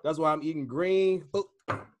 That's why I'm eating green food.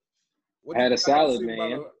 Had a salad,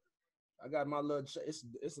 man. I got my little.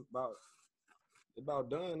 It's about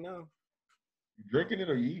done now. You drinking it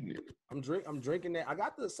or you eating it? I'm drinking that. I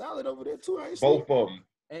got the salad over there too. Both of them.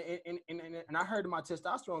 And I heard my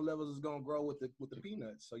testosterone levels is gonna grow with the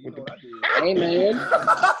peanuts. So you know what I did. Hey man.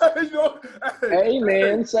 Hey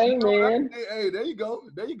man. Say man. Hey, there you go.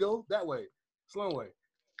 That way. Slow way.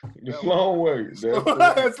 The slow way.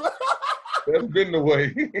 That's been the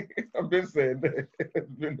way. I've been saying that. That's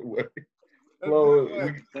been the way. Slow.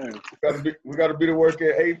 We gotta be to work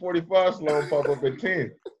at 8:45. Slow pop up at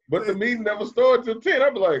 10. But the meeting never started till 10.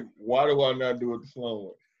 I'd be like, why do I not do it the slow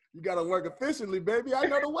way? You gotta work efficiently, baby. I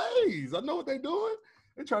know the ways. I know what they're doing.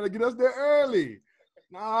 They're trying to get us there early.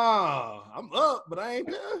 Nah, I'm up, but I ain't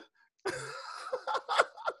there.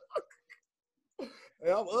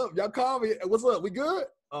 Hey, I'm up. Y'all call me. What's up? We good?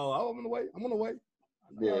 Oh, I'm on the way. I'm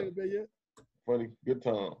Yeah. not in bed yet. Funny. Good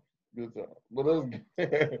time. But let's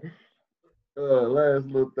get last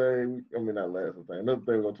little thing. I mean, not last little thing. Another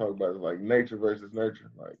thing we're gonna talk about is like nature versus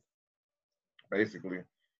nurture. Like basically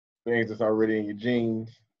things that's already in your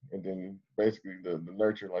genes. And then basically the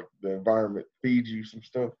nurture, like the environment feeds you some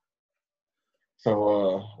stuff.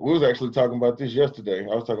 So we was actually talking about this yesterday.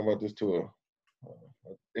 I was talking about this to a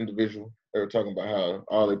individual. They were talking about how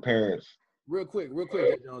all their parents. Real quick,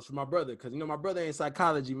 Jones, for my brother, because my brother ain't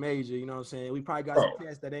psychology major. You know what I'm saying? We probably got some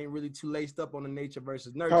cats that ain't really too laced up on the nature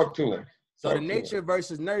versus nurture. Talk to him. So the nature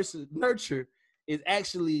versus nurture is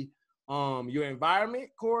actually your environment,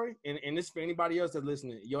 Corey, and this for anybody else that's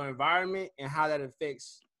listening. Your environment and how that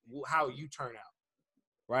affects how you turn out,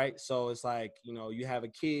 right? So it's like, you have a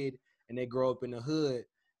kid and they grow up in the hood,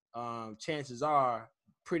 chances are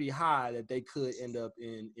pretty high that they could end up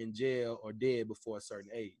in jail or dead before a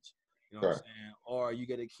certain age. You know what I'm saying? Or you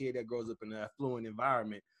get a kid that grows up in an affluent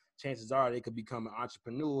environment, chances are they could become an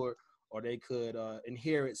entrepreneur or they could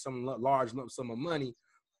inherit some large lump sum of money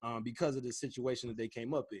because of the situation that they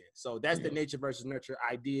came up in. So that's the nature versus nurture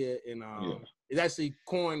idea, and it's actually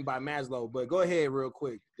coined by Maslow. But go ahead real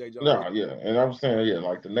quick, J. Jones. No, yeah, and I'm saying,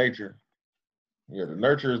 like the nature. Yeah, the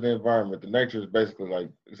nurture is the environment. The nature is basically like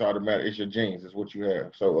it's automatic. It's your genes. It's what you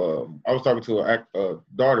have. So I was talking to a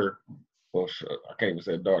daughter. Well, I can't even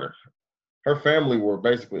say daughter. her family were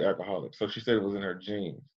basically alcoholics. So she said it was in her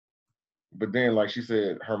genes. But then, like she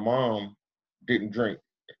said, her mom didn't drink.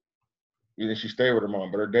 And then she stayed with her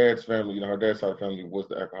mom. But her dad's family, her dad's side of the family was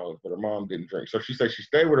the alcoholics, but her mom didn't drink. So she said she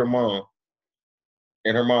stayed with her mom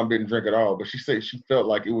and her mom didn't drink at all. But she said she felt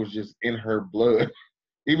like it was just in her blood.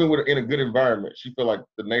 Even in a good environment, she felt like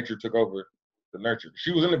the nature took over the nurture.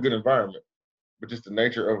 She was in a good environment, but just the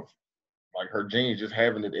nature of like her genes, just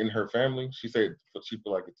having it in her family, she said she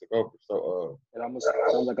felt like it took over. So it almost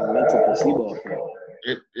sounds like a mental placebo effect.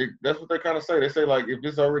 That's what they kind of say. They say like if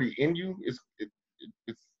it's already in you,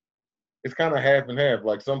 it's kind of half and half.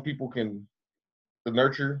 Like some people can the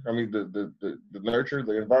nurture, I mean the nurture,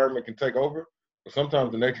 the environment can take over, but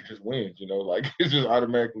sometimes the nature just wins. Like it's just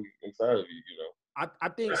automatically inside of you. I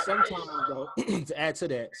think sometimes though, to add to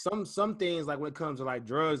that, some things like when it comes to like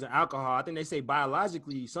drugs and alcohol, I think they say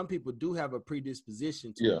biologically some people do have a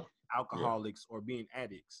predisposition to alcoholics or being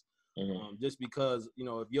addicts. Just because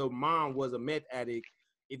if your mom was a meth addict,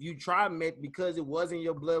 if you try meth because it was in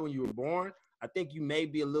your blood when you were born, I think you may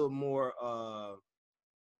be a little more.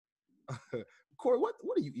 Corey, what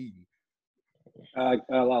are you eating?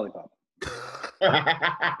 Lollipop.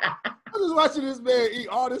 I'm just watching this man eat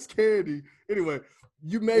all this candy. Anyway,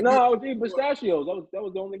 you may I was eating pistachios. That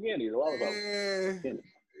was the only candy. The lollipop.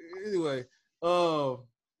 Anyway,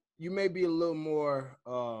 you may be a little more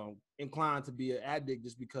inclined to be an addict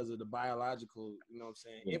just because of the biological,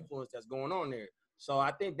 influence that's going on there. So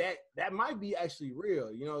I think that might be actually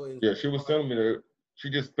real, Yeah, she was telling me that she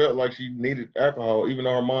just felt like she needed alcohol, even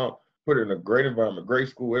though her mom put her in a great environment, great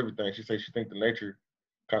school, everything. She said she think the nature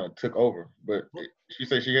kind of took over. But she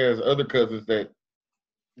said she has other cousins that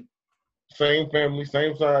same family,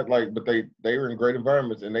 same side, but they were in great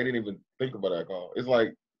environments and they didn't even think about alcohol. It's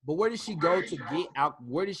like. But where did she go to get out?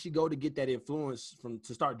 Where did she go to get that influence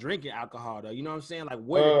to start drinking alcohol though? You know what I'm saying? Like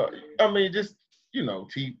where? I mean, just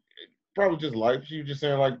probably just life. She was just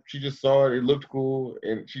saying like she just saw it, it looked cool,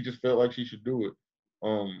 and she just felt like she should do it.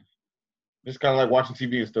 Just kind of like watching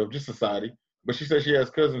TV and stuff, just society. But she said she has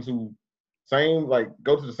cousins who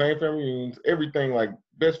go to the same family reunions, everything like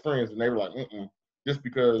best friends, and they were like, just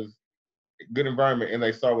because good environment, and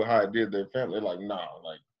they saw how it did their family. They're like, nah,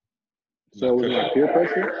 like. So it was like peer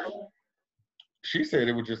pressure? She said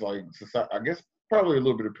it was just like society. I guess probably a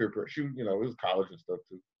little bit of peer pressure. It was college and stuff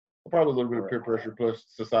too. Probably a little bit of peer pressure plus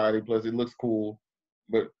society plus it looks cool.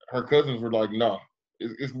 But her cousins were like, no.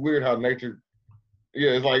 It's weird how nature.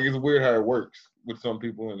 Yeah, it's weird how it works with some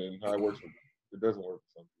people and then how it works with it doesn't work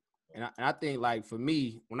with some people. And I think like for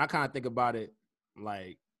me, when I kind of think about it,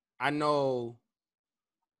 like I know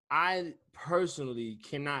I personally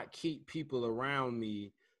cannot keep people around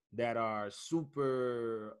me that are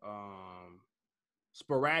super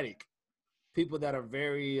sporadic, people that are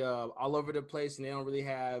very all over the place and they don't really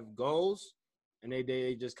have goals and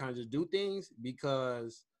they just kind of just do things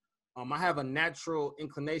because I have a natural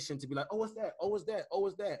inclination to be like, oh, what's that? Oh, what's that? Oh,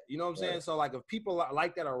 what's that? You know what I'm saying? So like if people are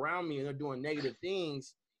like that around me and they're doing negative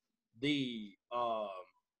things, the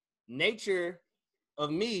nature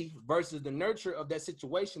of me versus the nurture of that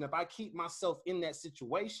situation, if I keep myself in that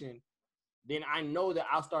situation, then I know that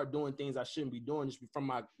I'll start doing things I shouldn't be doing just from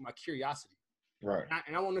my curiosity. Right.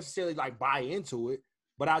 And I won't necessarily like buy into it,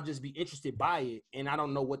 but I'll just be interested by it. And I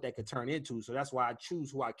don't know what that could turn into. So that's why I choose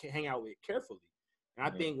who I can hang out with carefully. And I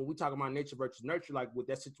think when we talk about nature versus nurture, like with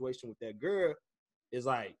that situation with that girl, is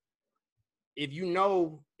like, if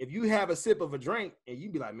you have a sip of a drink and you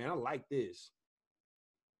be like, man, I like this,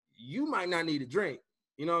 you might not need a drink.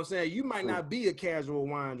 You know what I'm saying? You might not be a casual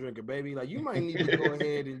wine drinker, baby. Like you might need to go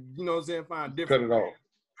ahead and, you know what I'm saying, find different. Cut it off.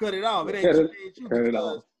 Cut it off. It ain't you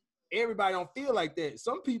because everybody don't feel like that.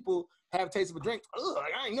 Some people have a taste of a drink. Ugh,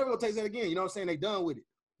 I ain't never gonna taste that again. You know what I'm saying? They done with it.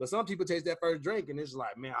 But some people taste that first drink and it's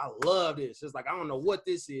like, man, I love this. It's like, I don't know what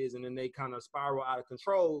this is. And then they kind of spiral out of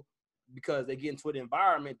control because they get into an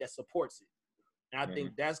environment that supports it. And I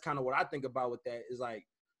think that's kind of what I think about with that is like,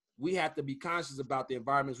 we have to be conscious about the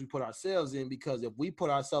environments we put ourselves in, because if we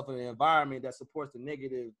put ourselves in an environment that supports the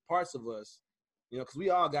negative parts of us, because we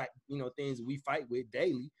all got, things we fight with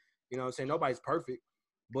daily, you know what I'm saying? Nobody's perfect,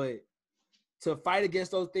 but to fight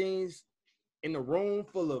against those things in the room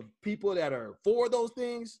full of people that are for those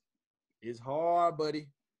things is hard, buddy.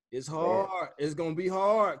 It's hard. It's going to be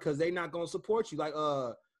hard because they not going to support you. Like,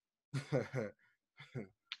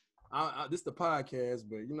 this is the podcast,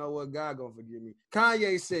 but you know what? God gonna forgive me.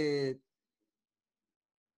 Kanye said,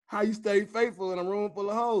 how you stay faithful in a room full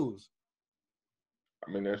of hoes?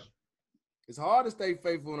 I mean, it's hard to stay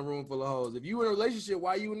faithful in a room full of hoes. If you in a relationship,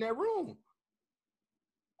 why you in that room?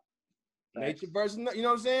 Nature versus, you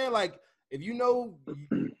know what I'm saying? Like, if you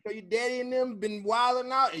your daddy and them been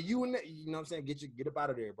wilding out, and you and you know what I'm saying, get up out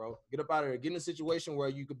of there, bro. Get up out of there. Get in a situation where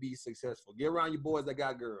you could be successful. Get around your boys that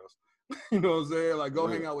got girls. You know what I'm saying? Like, go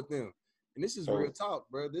hang out with them. And this is real talk,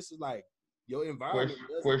 bro. This is like your environment.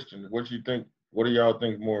 Question: what you think? What do y'all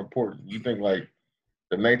think more important? You think like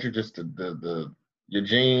the nature, just the your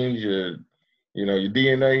genes, your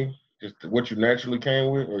DNA, just what you naturally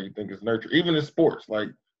came with, or you think it's nurture? Even in sports, like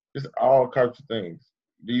just all types of things.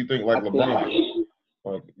 Do you think like LeBron?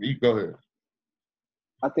 Like, you go ahead.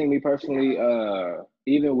 I think me personally,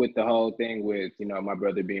 even with the whole thing with my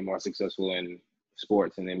brother being more successful in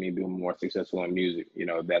sports and then me being more successful in music,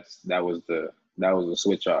 that was the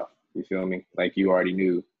switch off. You feel me? Like you already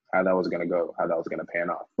knew how that was gonna go, how that was gonna pan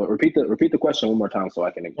off. But repeat the question one more time so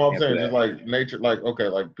I can. I'm saying just like nature, like okay,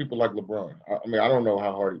 like people like LeBron. I mean, I don't know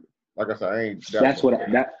how hard. Like I said, I ain't. That's what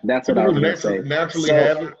I was gonna say. Naturally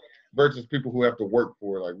have it versus people who have to work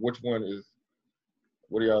for it. Like which one is?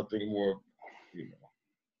 What do y'all think more?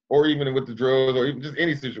 Or even with the drugs, or even just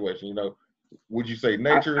any situation, would you say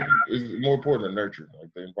nature is more important than nurture, like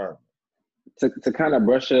the environment? To kind of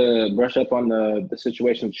brush up on the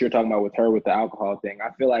situation that you're talking about with her with the alcohol thing,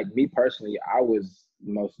 I feel like me personally, I was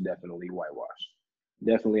most definitely whitewashed,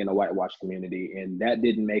 definitely in a whitewashed community, and that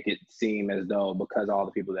didn't make it seem as though because all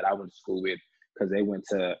the people that I went to school with, because they went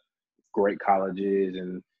to great colleges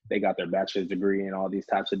and they got their bachelor's degree and all these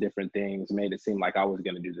types of different things, made it seem like I was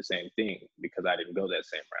going to do the same thing because I didn't go that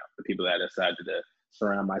same route. The people that I decided to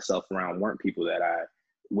surround myself around weren't people that I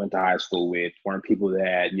went to high school with, weren't people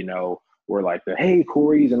that, were like the, hey,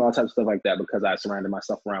 Corey's and all types of stuff like that, because I surrounded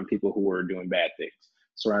myself around people who were doing bad things,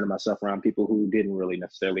 surrounded myself around people who didn't really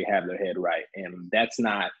necessarily have their head right. And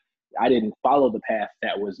I didn't follow the path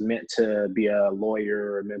that was meant to be a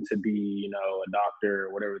lawyer or meant to be, a doctor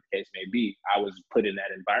or whatever the case may be. I was put in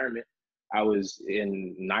that environment. I was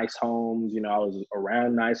in nice homes, I was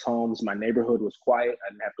around nice homes. My neighborhood was quiet.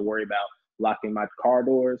 I didn't have to worry about locking my car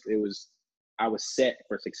doors. I was set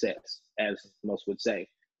for success, as most would say,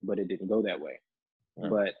 but it didn't go that way.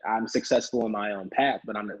 But I'm successful in my own path,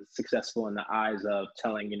 but I'm successful in the eyes of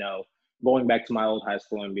telling, going back to my old high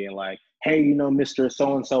school and being like, hey, Mr.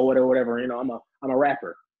 So-and-so, whatever, I'm a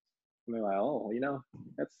rapper. And they're like, oh,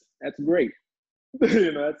 that's great.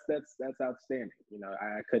 That's outstanding.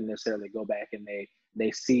 I couldn't necessarily go back and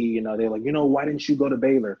they see, they're like, why didn't you go to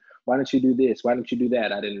Baylor? Why didn't you do this? Why didn't you do that?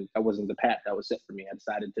 That wasn't the path that was set for me. I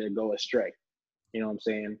decided to go astray. You know what I'm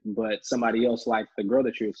saying? But somebody else, like the girl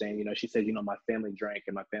that you were saying, she said, my family drank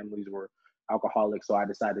and my families were alcoholics, so I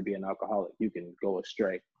decided to be an alcoholic. You can go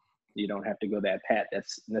astray. You don't have to go that path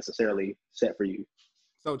that's necessarily set for you.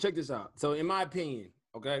 So check this out. So in my opinion,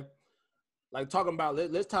 okay, like talking about,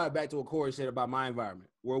 let's tie it back to what Corey said about my environment,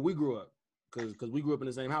 where we grew up, because we grew up in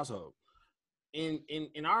the same household. In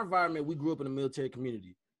our environment, we grew up in a military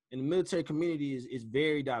community. And the military community is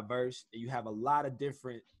very diverse. And you have a lot of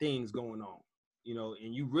different things going on,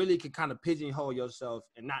 and you really can kind of pigeonhole yourself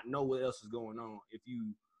and not know what else is going on if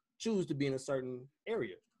you choose to be in a certain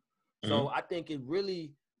area. So I think it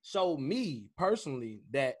really showed me personally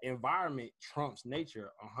that environment trumps nature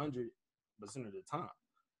 100% of the time,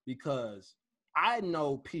 because I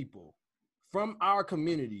know people from our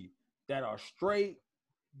community that are straight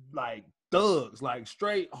like thugs, like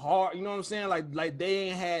straight hard, you know what I'm saying? Like they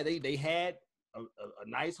had a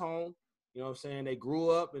nice home, you know what I'm saying? They grew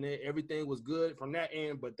up and everything was good from that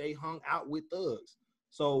end, but they hung out with thugs.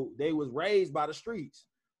 So they was raised by the streets.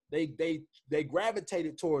 They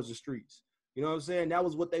gravitated towards the streets. You know what I'm saying? That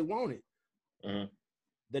was what they wanted.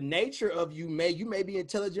 The nature of you may be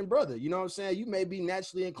intelligent, brother. You know what I'm saying? You may be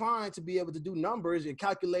naturally inclined to be able to do numbers and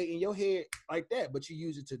calculate in your head like that, but you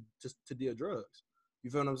use it to deal drugs.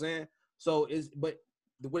 You feel what I'm saying? So but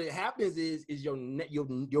what it happens is your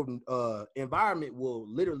environment will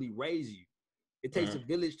literally raise you. It takes a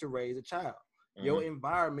village to raise a child. Your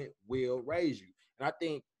environment will raise you. And I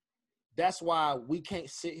think that's why we can't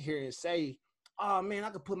sit here and say, oh man, I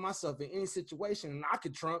could put myself in any situation and I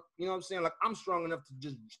could trump, you know what I'm saying? Like I'm strong enough to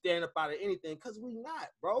just stand up out of anything, because we not,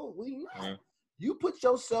 bro. We not. You put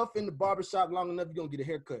yourself in the barbershop long enough, you're gonna get a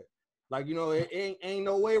haircut. Like, it ain't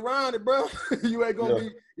no way around it, bro. You ain't gonna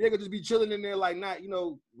just be chilling in there like not,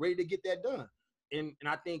 ready to get that done. And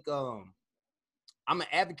I think I'm an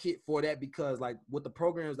advocate for that, because like with the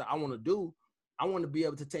programs that I want to do, I want to be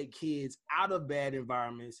able to take kids out of bad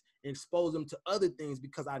environments and expose them to other things,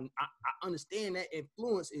 because I understand that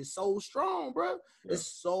influence is so strong, bro. Yeah.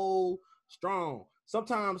 It's so strong.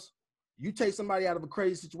 Sometimes you take somebody out of a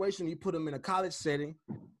crazy situation, you put them in a college setting,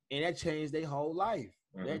 and that changes their whole life.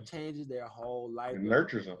 That changes their whole life. It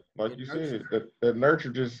nurtures them. Like you said, that nurture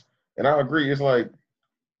just, and I agree. It's like,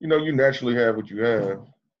 you naturally have what you have.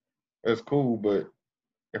 that's cool. But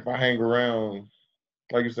if I hang around,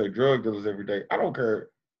 like you say, drug dealers every day, I don't care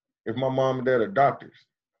if my mom and dad are doctors,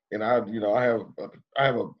 and I have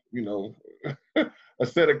a a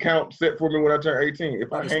set account set for me when I turn 18.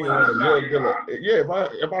 If I Gotta hang swing around that a bat. drug dealer, yeah,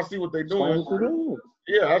 if I see what they're doing, Swing through.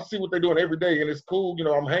 yeah, I see what they're doing every day, and it's cool.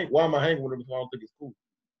 Why am I hanging with them if I don't think it's cool?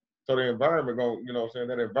 So the environment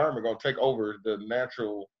that environment gonna take over the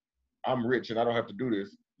natural. I'm rich and I don't have to do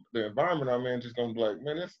this. The environment I'm in just gonna be like,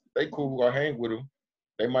 man, they cool. I hang with them.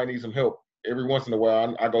 They might need some help. Every once in a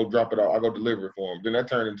while, I go drop it off. I go deliver it for them. Then that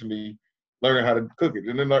turned into me learning how to cook it.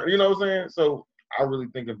 And then, you know what I'm saying? So I really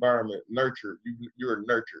think environment, nurture. You're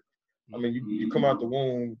nurtured. I mean, you come out the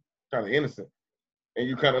womb kind of innocent, and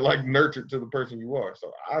you kind of like nurtured to the person you are.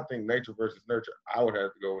 So I think nature versus nurture. I would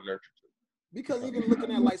have to go with nurture too. Because even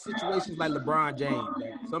looking at like situations like LeBron James,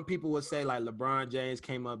 like some people would say like LeBron James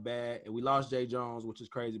came up bad and we lost Jay Jones, which is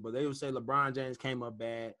crazy, but they would say LeBron James came up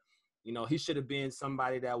bad. You know, he should have been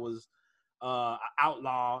somebody that was an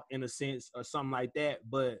outlaw in a sense or something like that.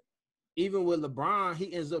 But even with LeBron,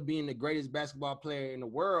 he ends up being the greatest basketball player in the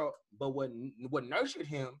world. But what nurtured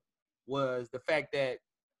him was the fact that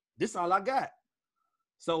this is all I got.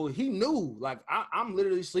 So he knew, like, I'm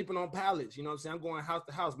literally sleeping on pallets. You know what I'm saying? I'm going house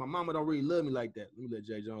to house. My mama don't really love me like that. Let me let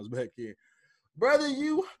Jay Jones back in. Brother,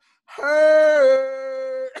 you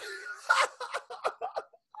heard.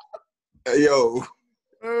 Yo,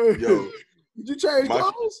 yo. Did you change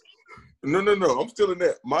clothes? No. I'm still in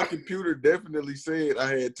that. My computer definitely said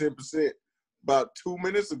I had 10% about 2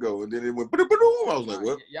 minutes ago, and then it went. I was like,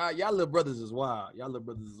 "What?" Y'all little brothers is wild.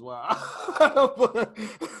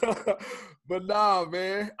 but nah,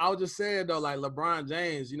 man. I was just saying though, like LeBron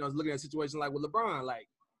James, looking at a situation like with LeBron, like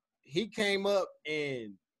he came up,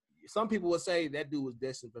 and some people would say that dude was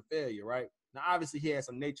destined for failure, right? Now, obviously, he had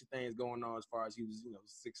some nature things going on as far as he was,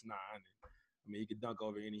 6'9". I mean, he could dunk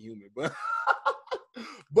over any human, but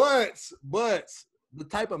but the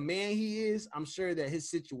type of man he is, I'm sure that his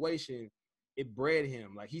situation, it bred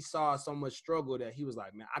him. Like, he saw so much struggle that he was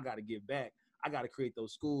like, man, I got to give back. I got to create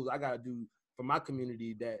those schools. I got to do for my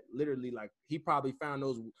community that literally, like, he probably found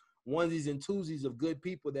those onesies and twosies of good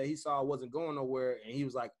people that he saw wasn't going nowhere. And he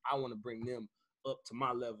was like, I want to bring them up to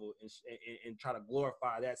my level and try to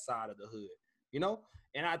glorify that side of the hood,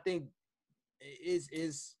 And I think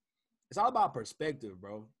it's all about perspective,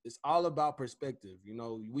 bro. It's all about perspective.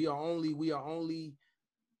 We are only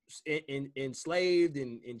enslaved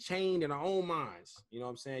and chained in our own minds. You know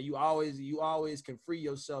what I'm saying? You always can free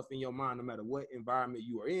yourself in your mind no matter what environment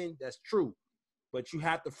you are in. That's true. But you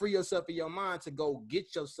have to free yourself in your mind to go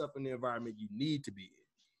get yourself in the environment you need to be in.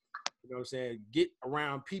 You know what I'm saying? Get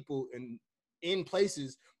around people and in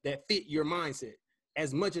places that fit your mindset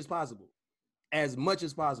as much as possible. As much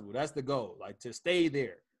as possible. That's the goal. Like, to stay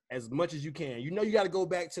there as much as you can. You got to go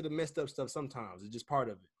back to the messed up stuff sometimes. It's just part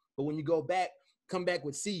of it. But when you go back, come back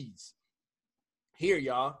with seeds. Here,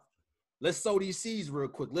 y'all. Let's sow these seeds real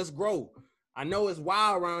quick. Let's grow. I know it's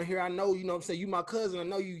wild around here. I know, you know what I'm saying, you my cousin. I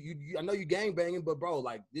know you gang banging, but bro,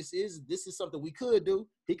 like, this is something we could do.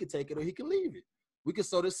 He could take it or he could leave it. We could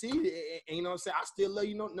sow the seed, and you know what I'm saying, I still love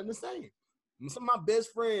you, nothing the same. Some of my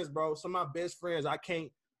best friends, bro, I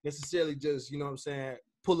can't necessarily just, you know what I'm saying,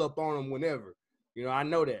 pull up on them whenever. I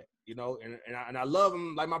know that, and I love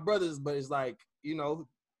them like my brothers, but it's like,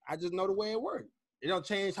 I just know the way it works. It don't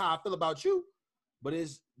change how I feel about you, but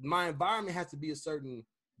it's my environment has to be a certain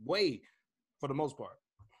way for the most part.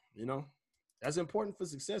 That's important for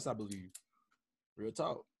success, I believe. Real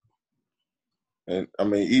talk. And I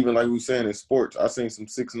mean, even like we were saying in sports, I seen some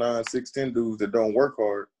 6'9", 6'10" dudes that don't work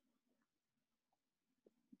hard.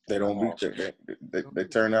 They don't they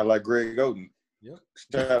turn out like Greg Oden. Yep.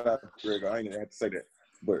 Shout out to Greg. I ain't gonna have to say that,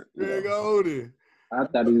 but Greg Oden. I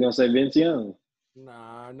thought he was gonna say Vince Young.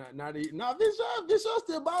 Nah, Vince Young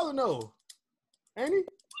still balling though, ain't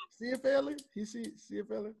he? CFL? He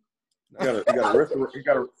CFL? He got a restaurant.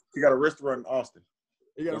 He got a restaurant in Austin.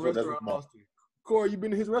 He got a restaurant in Austin. Corey, you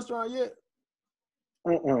been to his restaurant yet?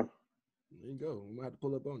 There you go. We might have to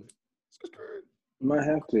pull up on it. Might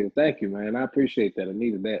have to. Thank you, man. I appreciate that. I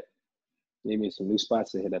needed that. Need me some new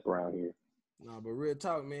spots to hit up around here. No, but real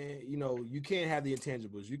talk, man. You can't have the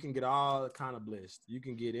intangibles. You can get all kind of blessed. You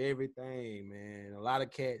can get everything, man. A lot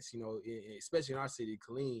of cats, especially in our city,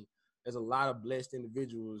 Killeen, there's a lot of blessed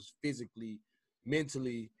individuals physically,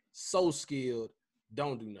 mentally, so skilled,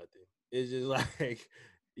 don't do nothing. It's just like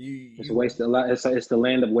It's a waste. It's the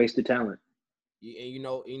land of wasted talent. And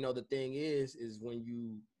the thing is when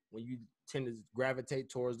you tend to gravitate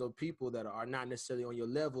towards those people that are not necessarily on your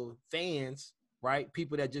level, fans, right?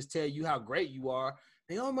 People that just tell you how great you are.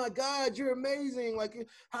 Hey, oh my God, you're amazing. Like,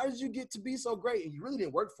 how did you get to be so great? And you really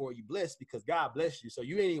didn't work for it. You blessed because God blessed you. So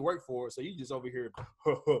you didn't even work for it. So you just over here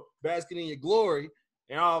basking in your glory.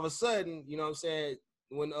 And all of a sudden, you know what I'm saying,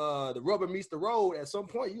 when the rubber meets the road, at some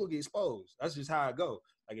point you'll get exposed. That's just how it goes.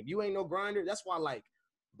 Like, if you ain't no grinder, that's why, like,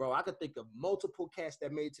 bro, I could think of multiple cats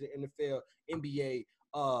that made it to the NFL, NBA,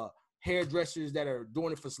 hairdressers that are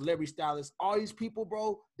doing it for celebrity stylists. All these people,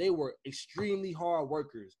 bro, they were extremely hard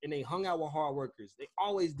workers, and they hung out with hard workers. They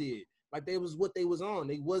always did. Like, they was what they was on.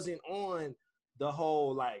 They wasn't on the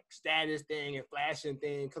whole, like, status thing and flashing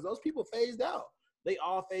thing, because those people phased out. They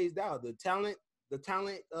all phased out. The talent,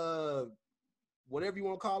 whatever you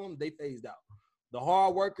want to call them, they phased out. The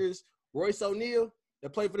hard workers, Royce O'Neal,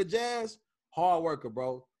 that played for the Jazz, hard worker,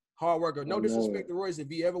 bro. Hard worker. No disrespect to Royce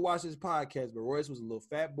if you ever watch his podcast, but Royce was a little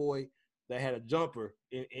fat boy that had a jumper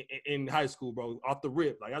in high school, bro, off the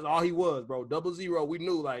rip. Like, that's all he was, bro. 00. We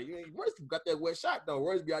knew, like, Royce got that wet shot, though.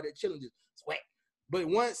 Royce be out there chilling, just sweat. But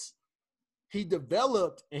once he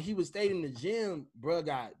developed and he would stay in the gym, bro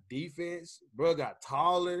got defense, bro got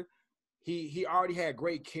taller. He already had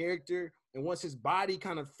great character. And once his body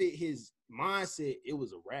kind of fit his mindset, it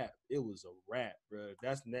was a wrap. It was a wrap, bro.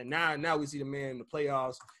 That's now we see the man in the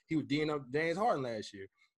playoffs. He was D'ing up James Harden last year.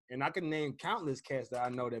 And I can name countless cats that I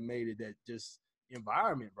know that made it, that just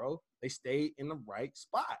environment, bro. They stayed in the right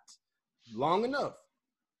spots long enough.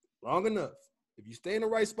 Long enough. If you stay in the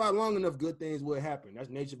right spot long enough, good things will happen. That's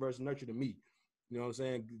nature versus nurture to me. You know what I'm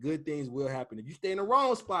saying? Good things will happen. If you stay in the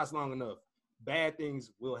wrong spots long enough, bad things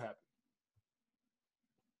will happen.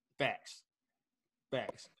 Facts.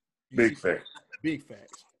 Big facts. Big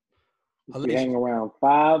facts. If you hang around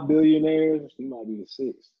 5 billionaires, you might be the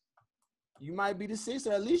 6th. You might be the 6th,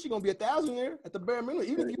 or at least you're gonna be a thousandaire at the bare minimum.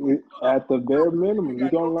 Even if you at the bare minimum,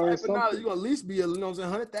 you're gonna learn something. You're gonna at least be,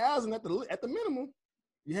 100,000 at the minimum.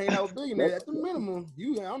 You hanging out with billionaires at the minimum. I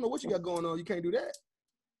don't know what you got going on. You can't do that.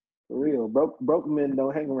 For real, broke men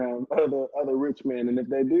don't hang around other rich men, and if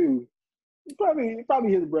they do,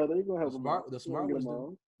 probably his brother. He's gonna help him out. The smart ones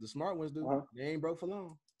do. The smart ones do. Uh-huh. They ain't broke for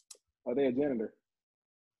long. Oh, they're a janitor.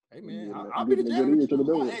 Hey man, I'll be the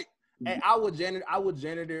janitor. Hey, I would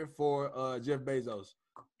janitor for Jeff Bezos.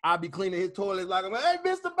 I'll be cleaning his toilets like, hey,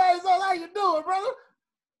 Mr. Bezos, how you doing, brother?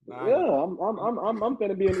 I'm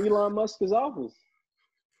gonna be in Elon Musk's office.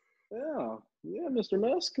 Yeah, Mr.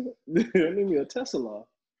 Musk. I need me a Tesla.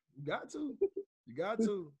 You got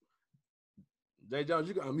to. Jay Jones,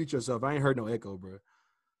 you can unmute yourself. I ain't heard no echo, bro.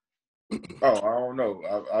 Oh, I don't know.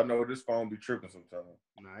 I know this phone be tripping sometimes.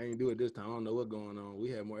 Nah, I ain't do it this time. I don't know what's going on. We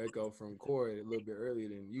had more echo from Corey a little bit earlier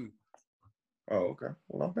than you. Oh, okay.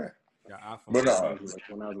 Well, I'm back. Yeah, but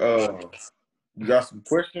you got some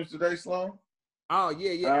questions today, Sloan? Oh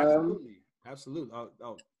yeah, absolutely.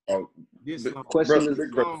 Oh, this song, question is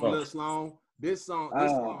Lil Sloan. This song,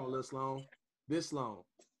 Lil Sloan. This song.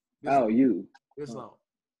 You. This song.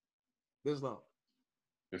 This slow.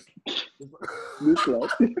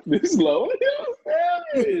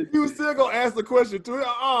 You still gonna ask the question too?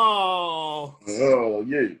 Oh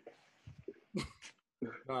yeah.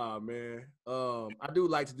 Nah, man. I do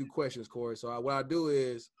like to do questions, Corey. So what I do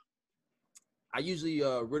is I usually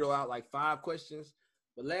riddle out like 5 questions.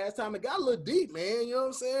 But last time it got a little deep, man. You know what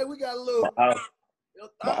I'm saying? We got a little my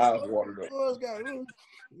eyes watered up. You know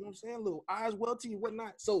what I'm saying? Little eyes welty and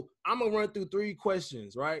whatnot. So I'm gonna run through 3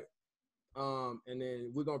 questions, right? And then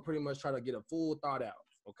we're gonna pretty much try to get a full thought out.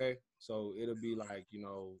 Okay. So it'll be like,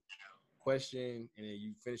 question, and then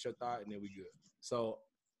you finish your thought, and then we good. So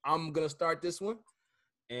I'm gonna start this one.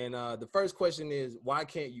 And the first question is, why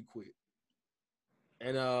can't you quit?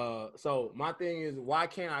 And so my thing is, why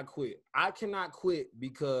can't I quit? I cannot quit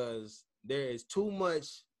because there is too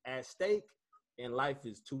much at stake and life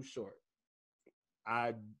is too short.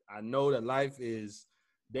 I know that life is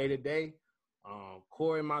day to day.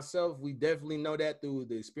 Corey and myself, we definitely know that through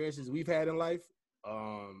the experiences we've had in life.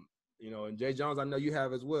 And Jay Jones, I know you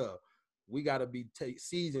have as well. We got to be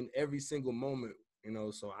seizing every single moment,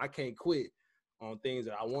 so I can't quit on things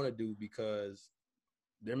that I want to do because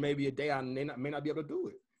there may be a day I may not be able to do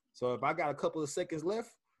it. So if I got a couple of seconds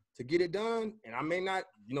left to get it done and I may not,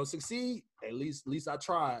 succeed, at least I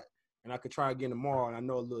tried, and I could try again tomorrow, and I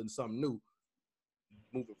know a little something new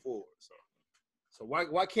moving forward. So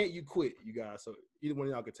why can't you quit, you guys? So either one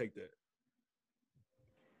of y'all could take that.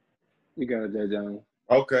 You got it, Jay Jones.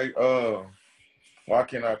 Okay. Why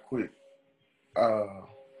can't I quit?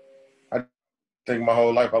 I think my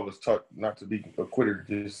whole life I was taught not to be a quitter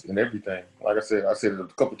just in everything. Like I said it a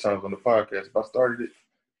couple times on the podcast. If I started it,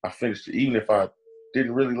 I finished it, even if I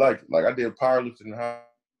didn't really like it. Like I did powerlifting how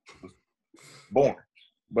I was born.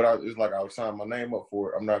 But it's like I would sign my name up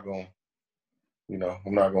for it. I'm not going to You know,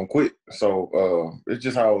 I'm not gonna quit. So it's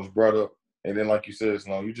just how I was brought up. And then, like you said,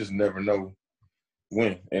 Sloan, you just never know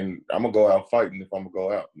when. And I'm gonna go out fighting if I'm gonna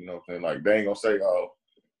go out. You know what I'm saying? Like they ain't gonna say, oh,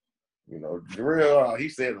 you know, Jarrell, he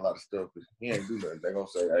said a lot of stuff, but he ain't do nothing. They gonna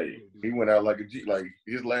say, hey, he went out like a G, like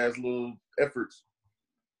his last little efforts,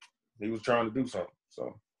 he was trying to do something.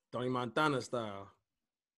 So Tony Montana style.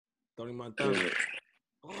 Tony Montana.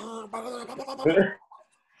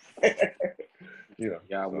 Yeah.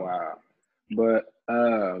 Yeah, So. wow. But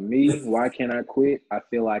me, why can't I quit? I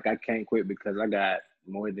feel like I can't quit because I got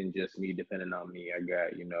more than just me depending on me. I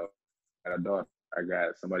got, I got a daughter. I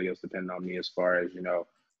got somebody else depending on me as far as,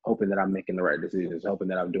 hoping that I'm making the right decisions, hoping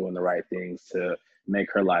that I'm doing the right things to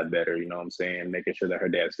make her life better. You know what I'm saying? Making sure that her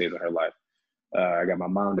dad stays in her life. I got my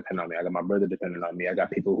mom depending on me. I got my brother depending on me. I got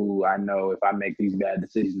people who I know if I make these bad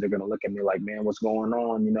decisions, they're going to look at me like, man, what's going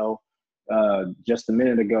on? Just a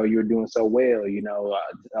minute ago, you were doing so well.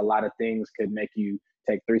 A lot of things could make you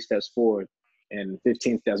take 3 steps forward and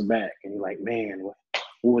 15 steps back. And you're like, man, what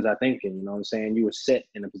was I thinking? You know what I'm saying? You were set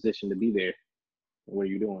in a position to be there. What are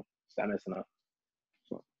you doing? Stop messing up.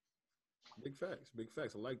 So. Big facts.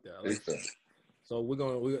 I like that. So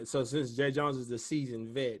so since Jay Jones is the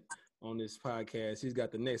seasoned vet on this podcast, he's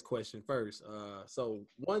got the next question first. So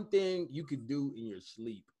one thing you could do in your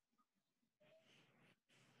sleep.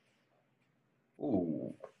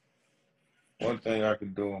 Ooh. One thing I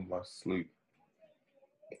can do in my sleep.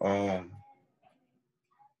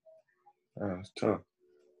 That's tough.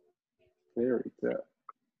 Very tough.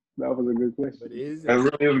 That was a good question. That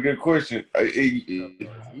really is a good question. It's easy,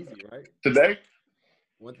 right? Today?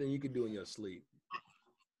 One thing you could do in your sleep.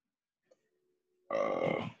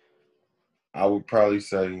 I would probably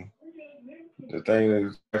say the thing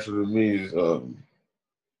that's special to me is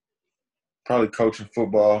probably coaching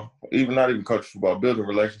football. Not even coaching football, building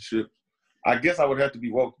relationships. I guess I would have to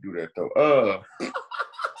be woke to do that though.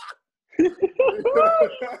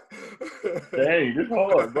 Dang, this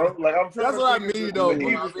hard, bro. Like I'm trying. That's what I mean, though. Bro. I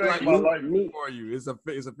mean, like, my life for you, it's a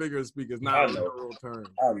figure of speech. It's not a literal term.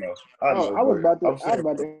 I know. I was about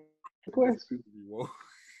to question.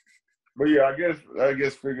 But yeah, I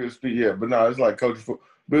guess figure of speech. Yeah, but no, it's like coaching for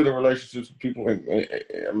building relationships with people. And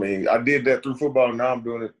I mean, I did that through football. Now I'm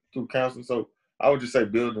doing it through counseling. So I would just say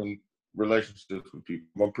building relationships with people.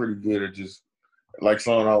 I'm pretty good at just. Like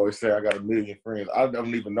Son always say, I got a million friends. I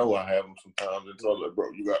don't even know I have them sometimes. And so I'm like, bro,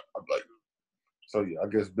 I'm like, so yeah, I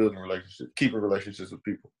guess building relationships, keeping relationships with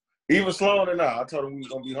people. Even Sloan and I told him we was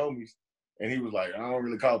going to be homies. And he was like, I don't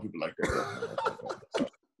really call people like that.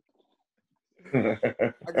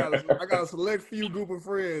 I got a select few group of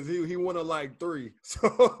friends. He one of like 3.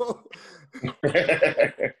 So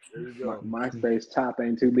there you go. MySpace top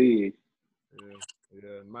ain't too big.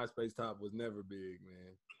 Yeah. MySpace top was never big,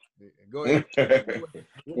 man. Go ahead.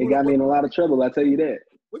 It got me in a lot of trouble, I tell you that.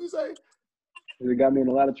 What'd you say? It got me in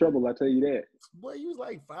a lot of trouble, I tell you that. Boy, you was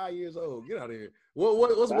like 5 years old. Get out of here.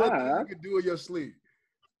 What's one thing you can do in your sleep?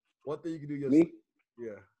 One thing you can do in your sleep?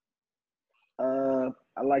 Yeah.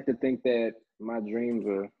 I like to think that my dreams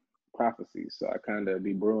are prophecies. So I kind of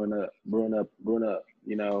be brewing up,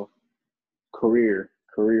 career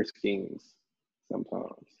schemes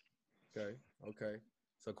sometimes. Okay.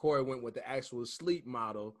 So Corey went with the actual sleep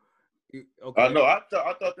model. Okay. No, I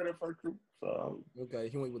thought that at first too. So okay,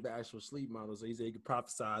 he went with the actual sleep model. So he said he could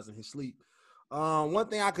prophesize in his sleep. One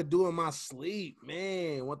thing I could do in my sleep,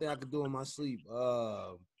 man. Man,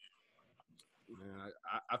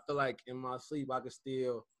 I feel like in my sleep I could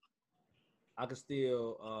still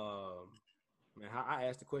man, I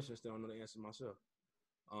asked the question, still don't know the answer myself.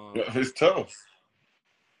 It's tough.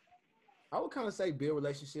 I would kind of say build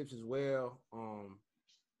relationships as well.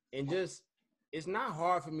 And just, it's not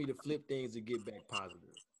hard for me to flip things and get back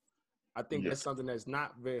positive. I think that's something that's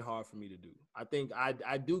not very hard for me to do. I think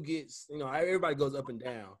I do get, everybody goes up and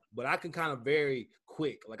down, but I can kind of very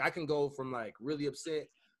quick. Like I can go from like really upset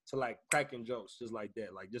to like cracking jokes just like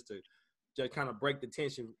that. Like just kind of break the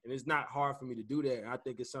tension. And it's not hard for me to do that. And I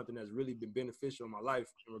think it's something that's really been beneficial in my life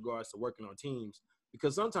in regards to working on teams.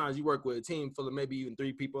 Because sometimes you work with a team full of maybe even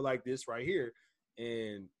 3 people like this right here,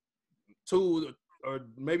 and 2 or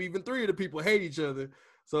maybe even 3 of the people hate each other.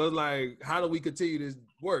 So it's like, how do we continue this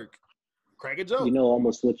work? Crack a joke.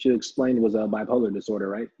 Almost what you explained was bipolar disorder,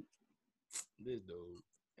 right? This dude.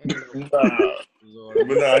 But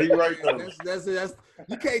nah, he right though. That's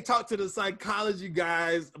you can't talk to the psychology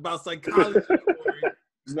guys about psychology.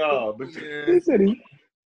 No, but he said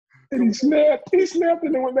he snapped. He snapped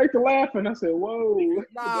and then went back to laughing. I said, "Whoa,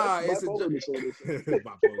 nah, it's bipolar disorder."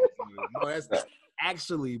 No, that's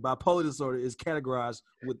actually bipolar disorder is categorized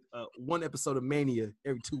with 1 episode of mania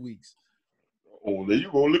every 2 weeks. Oh, there you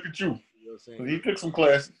go. Look at you. know what I'm saying? He took some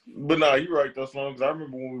classes. But nah, you're right, though, Sloan, because I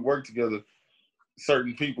remember when we worked together,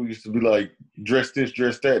 certain people used to be like, dress this,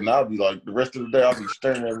 dress that. And I'll be like, the rest of the day, I'll be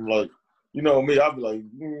staring at him like, you know me, I'll be like,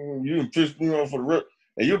 you done pissed me off for the rip.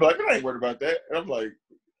 And you'll be like, I ain't worried about that. And I'm like,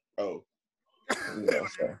 oh. Yeah,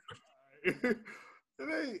 so. It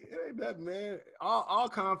ain't that, man. All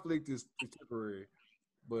conflict is temporary.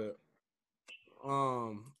 But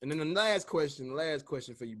and then the last question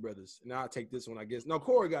for you brothers, and I'll take this one, I guess. No,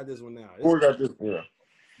 Corey got this one now. Corey got this, yeah.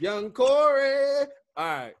 Young Corey. All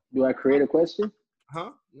right. Do I create a question?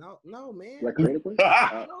 Huh? No, man. Do I create a question?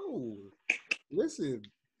 No. Listen.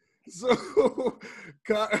 So,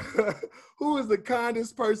 who is the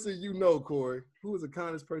kindest person you know, Corey? Who is the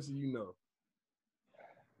kindest person you know?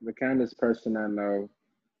 The kindest person I know,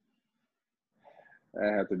 I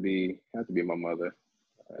have to be my mother.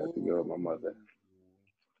 I have to go with my mother.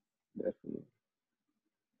 Definitely.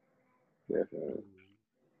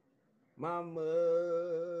 Mama.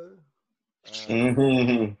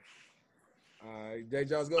 All right, Jay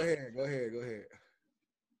Jones, go ahead.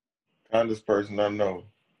 Kindest person I know,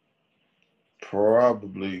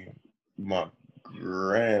 probably my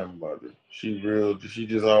grandmother. She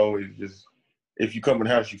just always just, if you come in the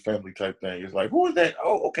house, you family type thing. It's like, who is that?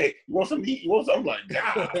 Oh, okay. You want something to eat? You want something? I'm like,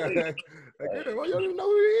 God. Grandma, you don't even know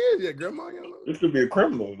who it is yet, Grandma. You don't know. This could be a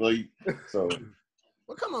criminal. Like, so.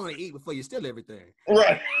 Well, come on and eat before you steal everything.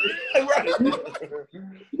 Right.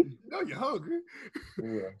 No, you're hungry.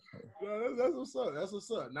 Yeah. No, that's what's up. That's what's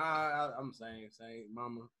up. Nah, I'm saying,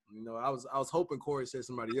 mama. You know, I was hoping Corey said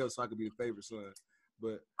somebody else so I could be the favorite son,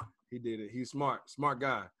 but he did it. He's smart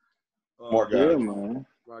guy. Smart guy. Yeah, man.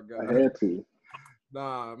 Smart guy. I had to.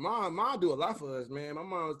 Nah, mom do a lot for us, man. My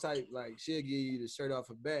mom was type like she'll give you the shirt off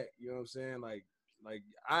her back. You know what I'm saying? Like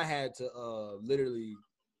I had to literally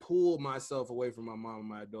pull myself away from my mom in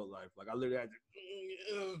my adult life. Like I literally had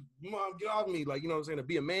to, mom, get off me. Like, you know what I'm saying? To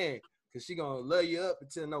be a man, because she gonna love you up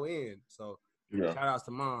until no end. So shout outs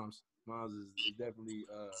to moms. Moms is definitely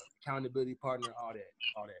accountability partner, all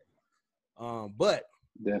that. But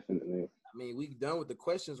definitely. I mean, we done with the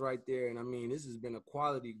questions right there, and I mean, this has been a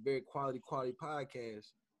very quality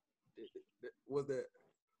podcast. Was that?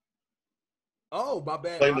 Oh, my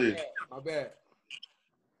bad.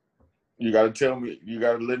 You gotta tell me. You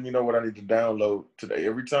gotta let me know what I need to download today.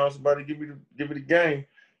 Every time somebody give me the game.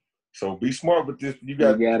 So be smart with this. You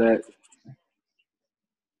gotta get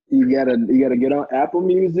on Apple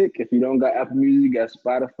Music. If you don't got Apple Music, you got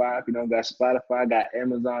Spotify. If you don't got Spotify, got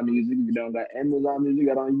Amazon Music. If you don't got Amazon Music, you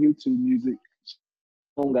got on YouTube Music.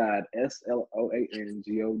 Sloan God,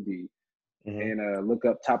 SLOANGOD. And look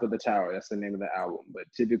up Top of the Tower. That's the name of the album. But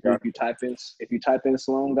typically, if you type in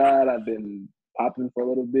Sloan God, I've been popping for a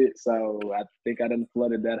little bit, so I think I done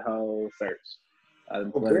flooded that whole search. I'm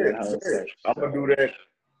gonna do that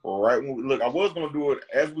right when look. I was gonna do it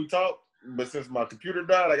as we talk, but since my computer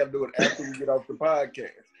died, I gotta do it after we get off the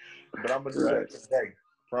podcast. But I'm gonna do that today.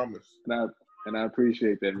 Promise. And I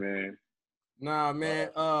appreciate that, man. Nah, man.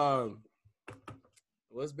 Well,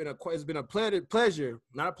 it's been a pleasure,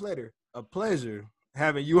 not a pleasure, a pleasure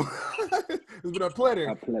having you. It's been a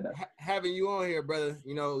pleasure having you on here, brother.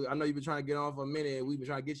 You know, I know you've been trying to get on for a minute, and we've been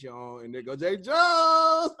trying to get you on, and there go Jay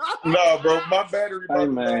Jones. No, bro, my battery. Hey,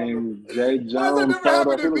 man, Jay Jones. That never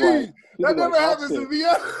happened to me. That never happened to me.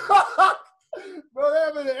 Bro, that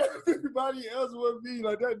happened to everybody else with me.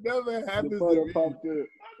 Like, that never happened to me.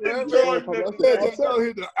 Jay Jones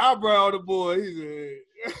hit the eyebrow on the boy. He said,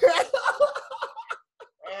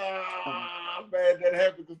 man, that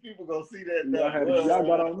happened because people gonna see that now. Y'all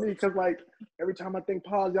got on me because like every time I think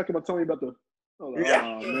pause, y'all keep on telling me about the. Oh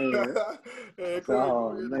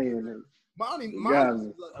man. Mine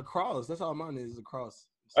is across. That's all mine is across.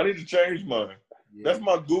 I need to change mine. Yeah. That's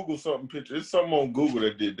my Google something picture. It's something on Google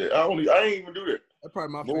that did that. I ain't even do that. That's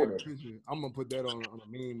probably my favorite picture. I'm gonna put that on a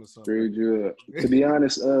meme or something. Very good. To be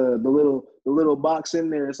honest, the little box in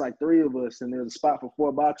there, it's like 3 of us, and there's a spot for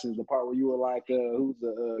 4 boxes. The part where you were like, who's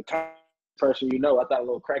the person you know? I thought a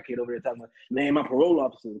little crackhead over there talking about, man, my parole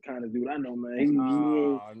officer is the kind of dude I know, man.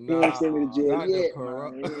 He ain't sent me to jail yet,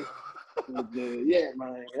 man. Yeah,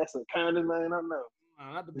 man. That's the kind of man I know.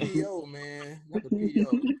 Not the PO, man. Not the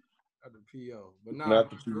PO. Not the PO. But nah,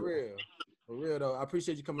 for real though. I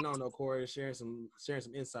appreciate you coming on though, Corey, and sharing some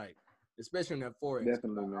insight, especially in that Forex.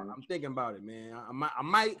 Definitely, man. I'm thinking about it, man. I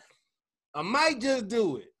might just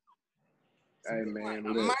do it. Hey, man.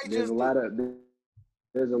 There's a lot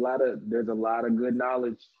of good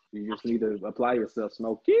knowledge. You just need to apply yourself,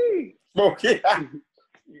 Smokey. You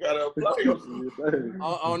gotta apply yourself.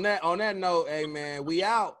 On that note, hey man, we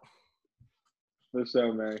out. For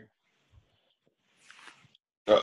sure, man.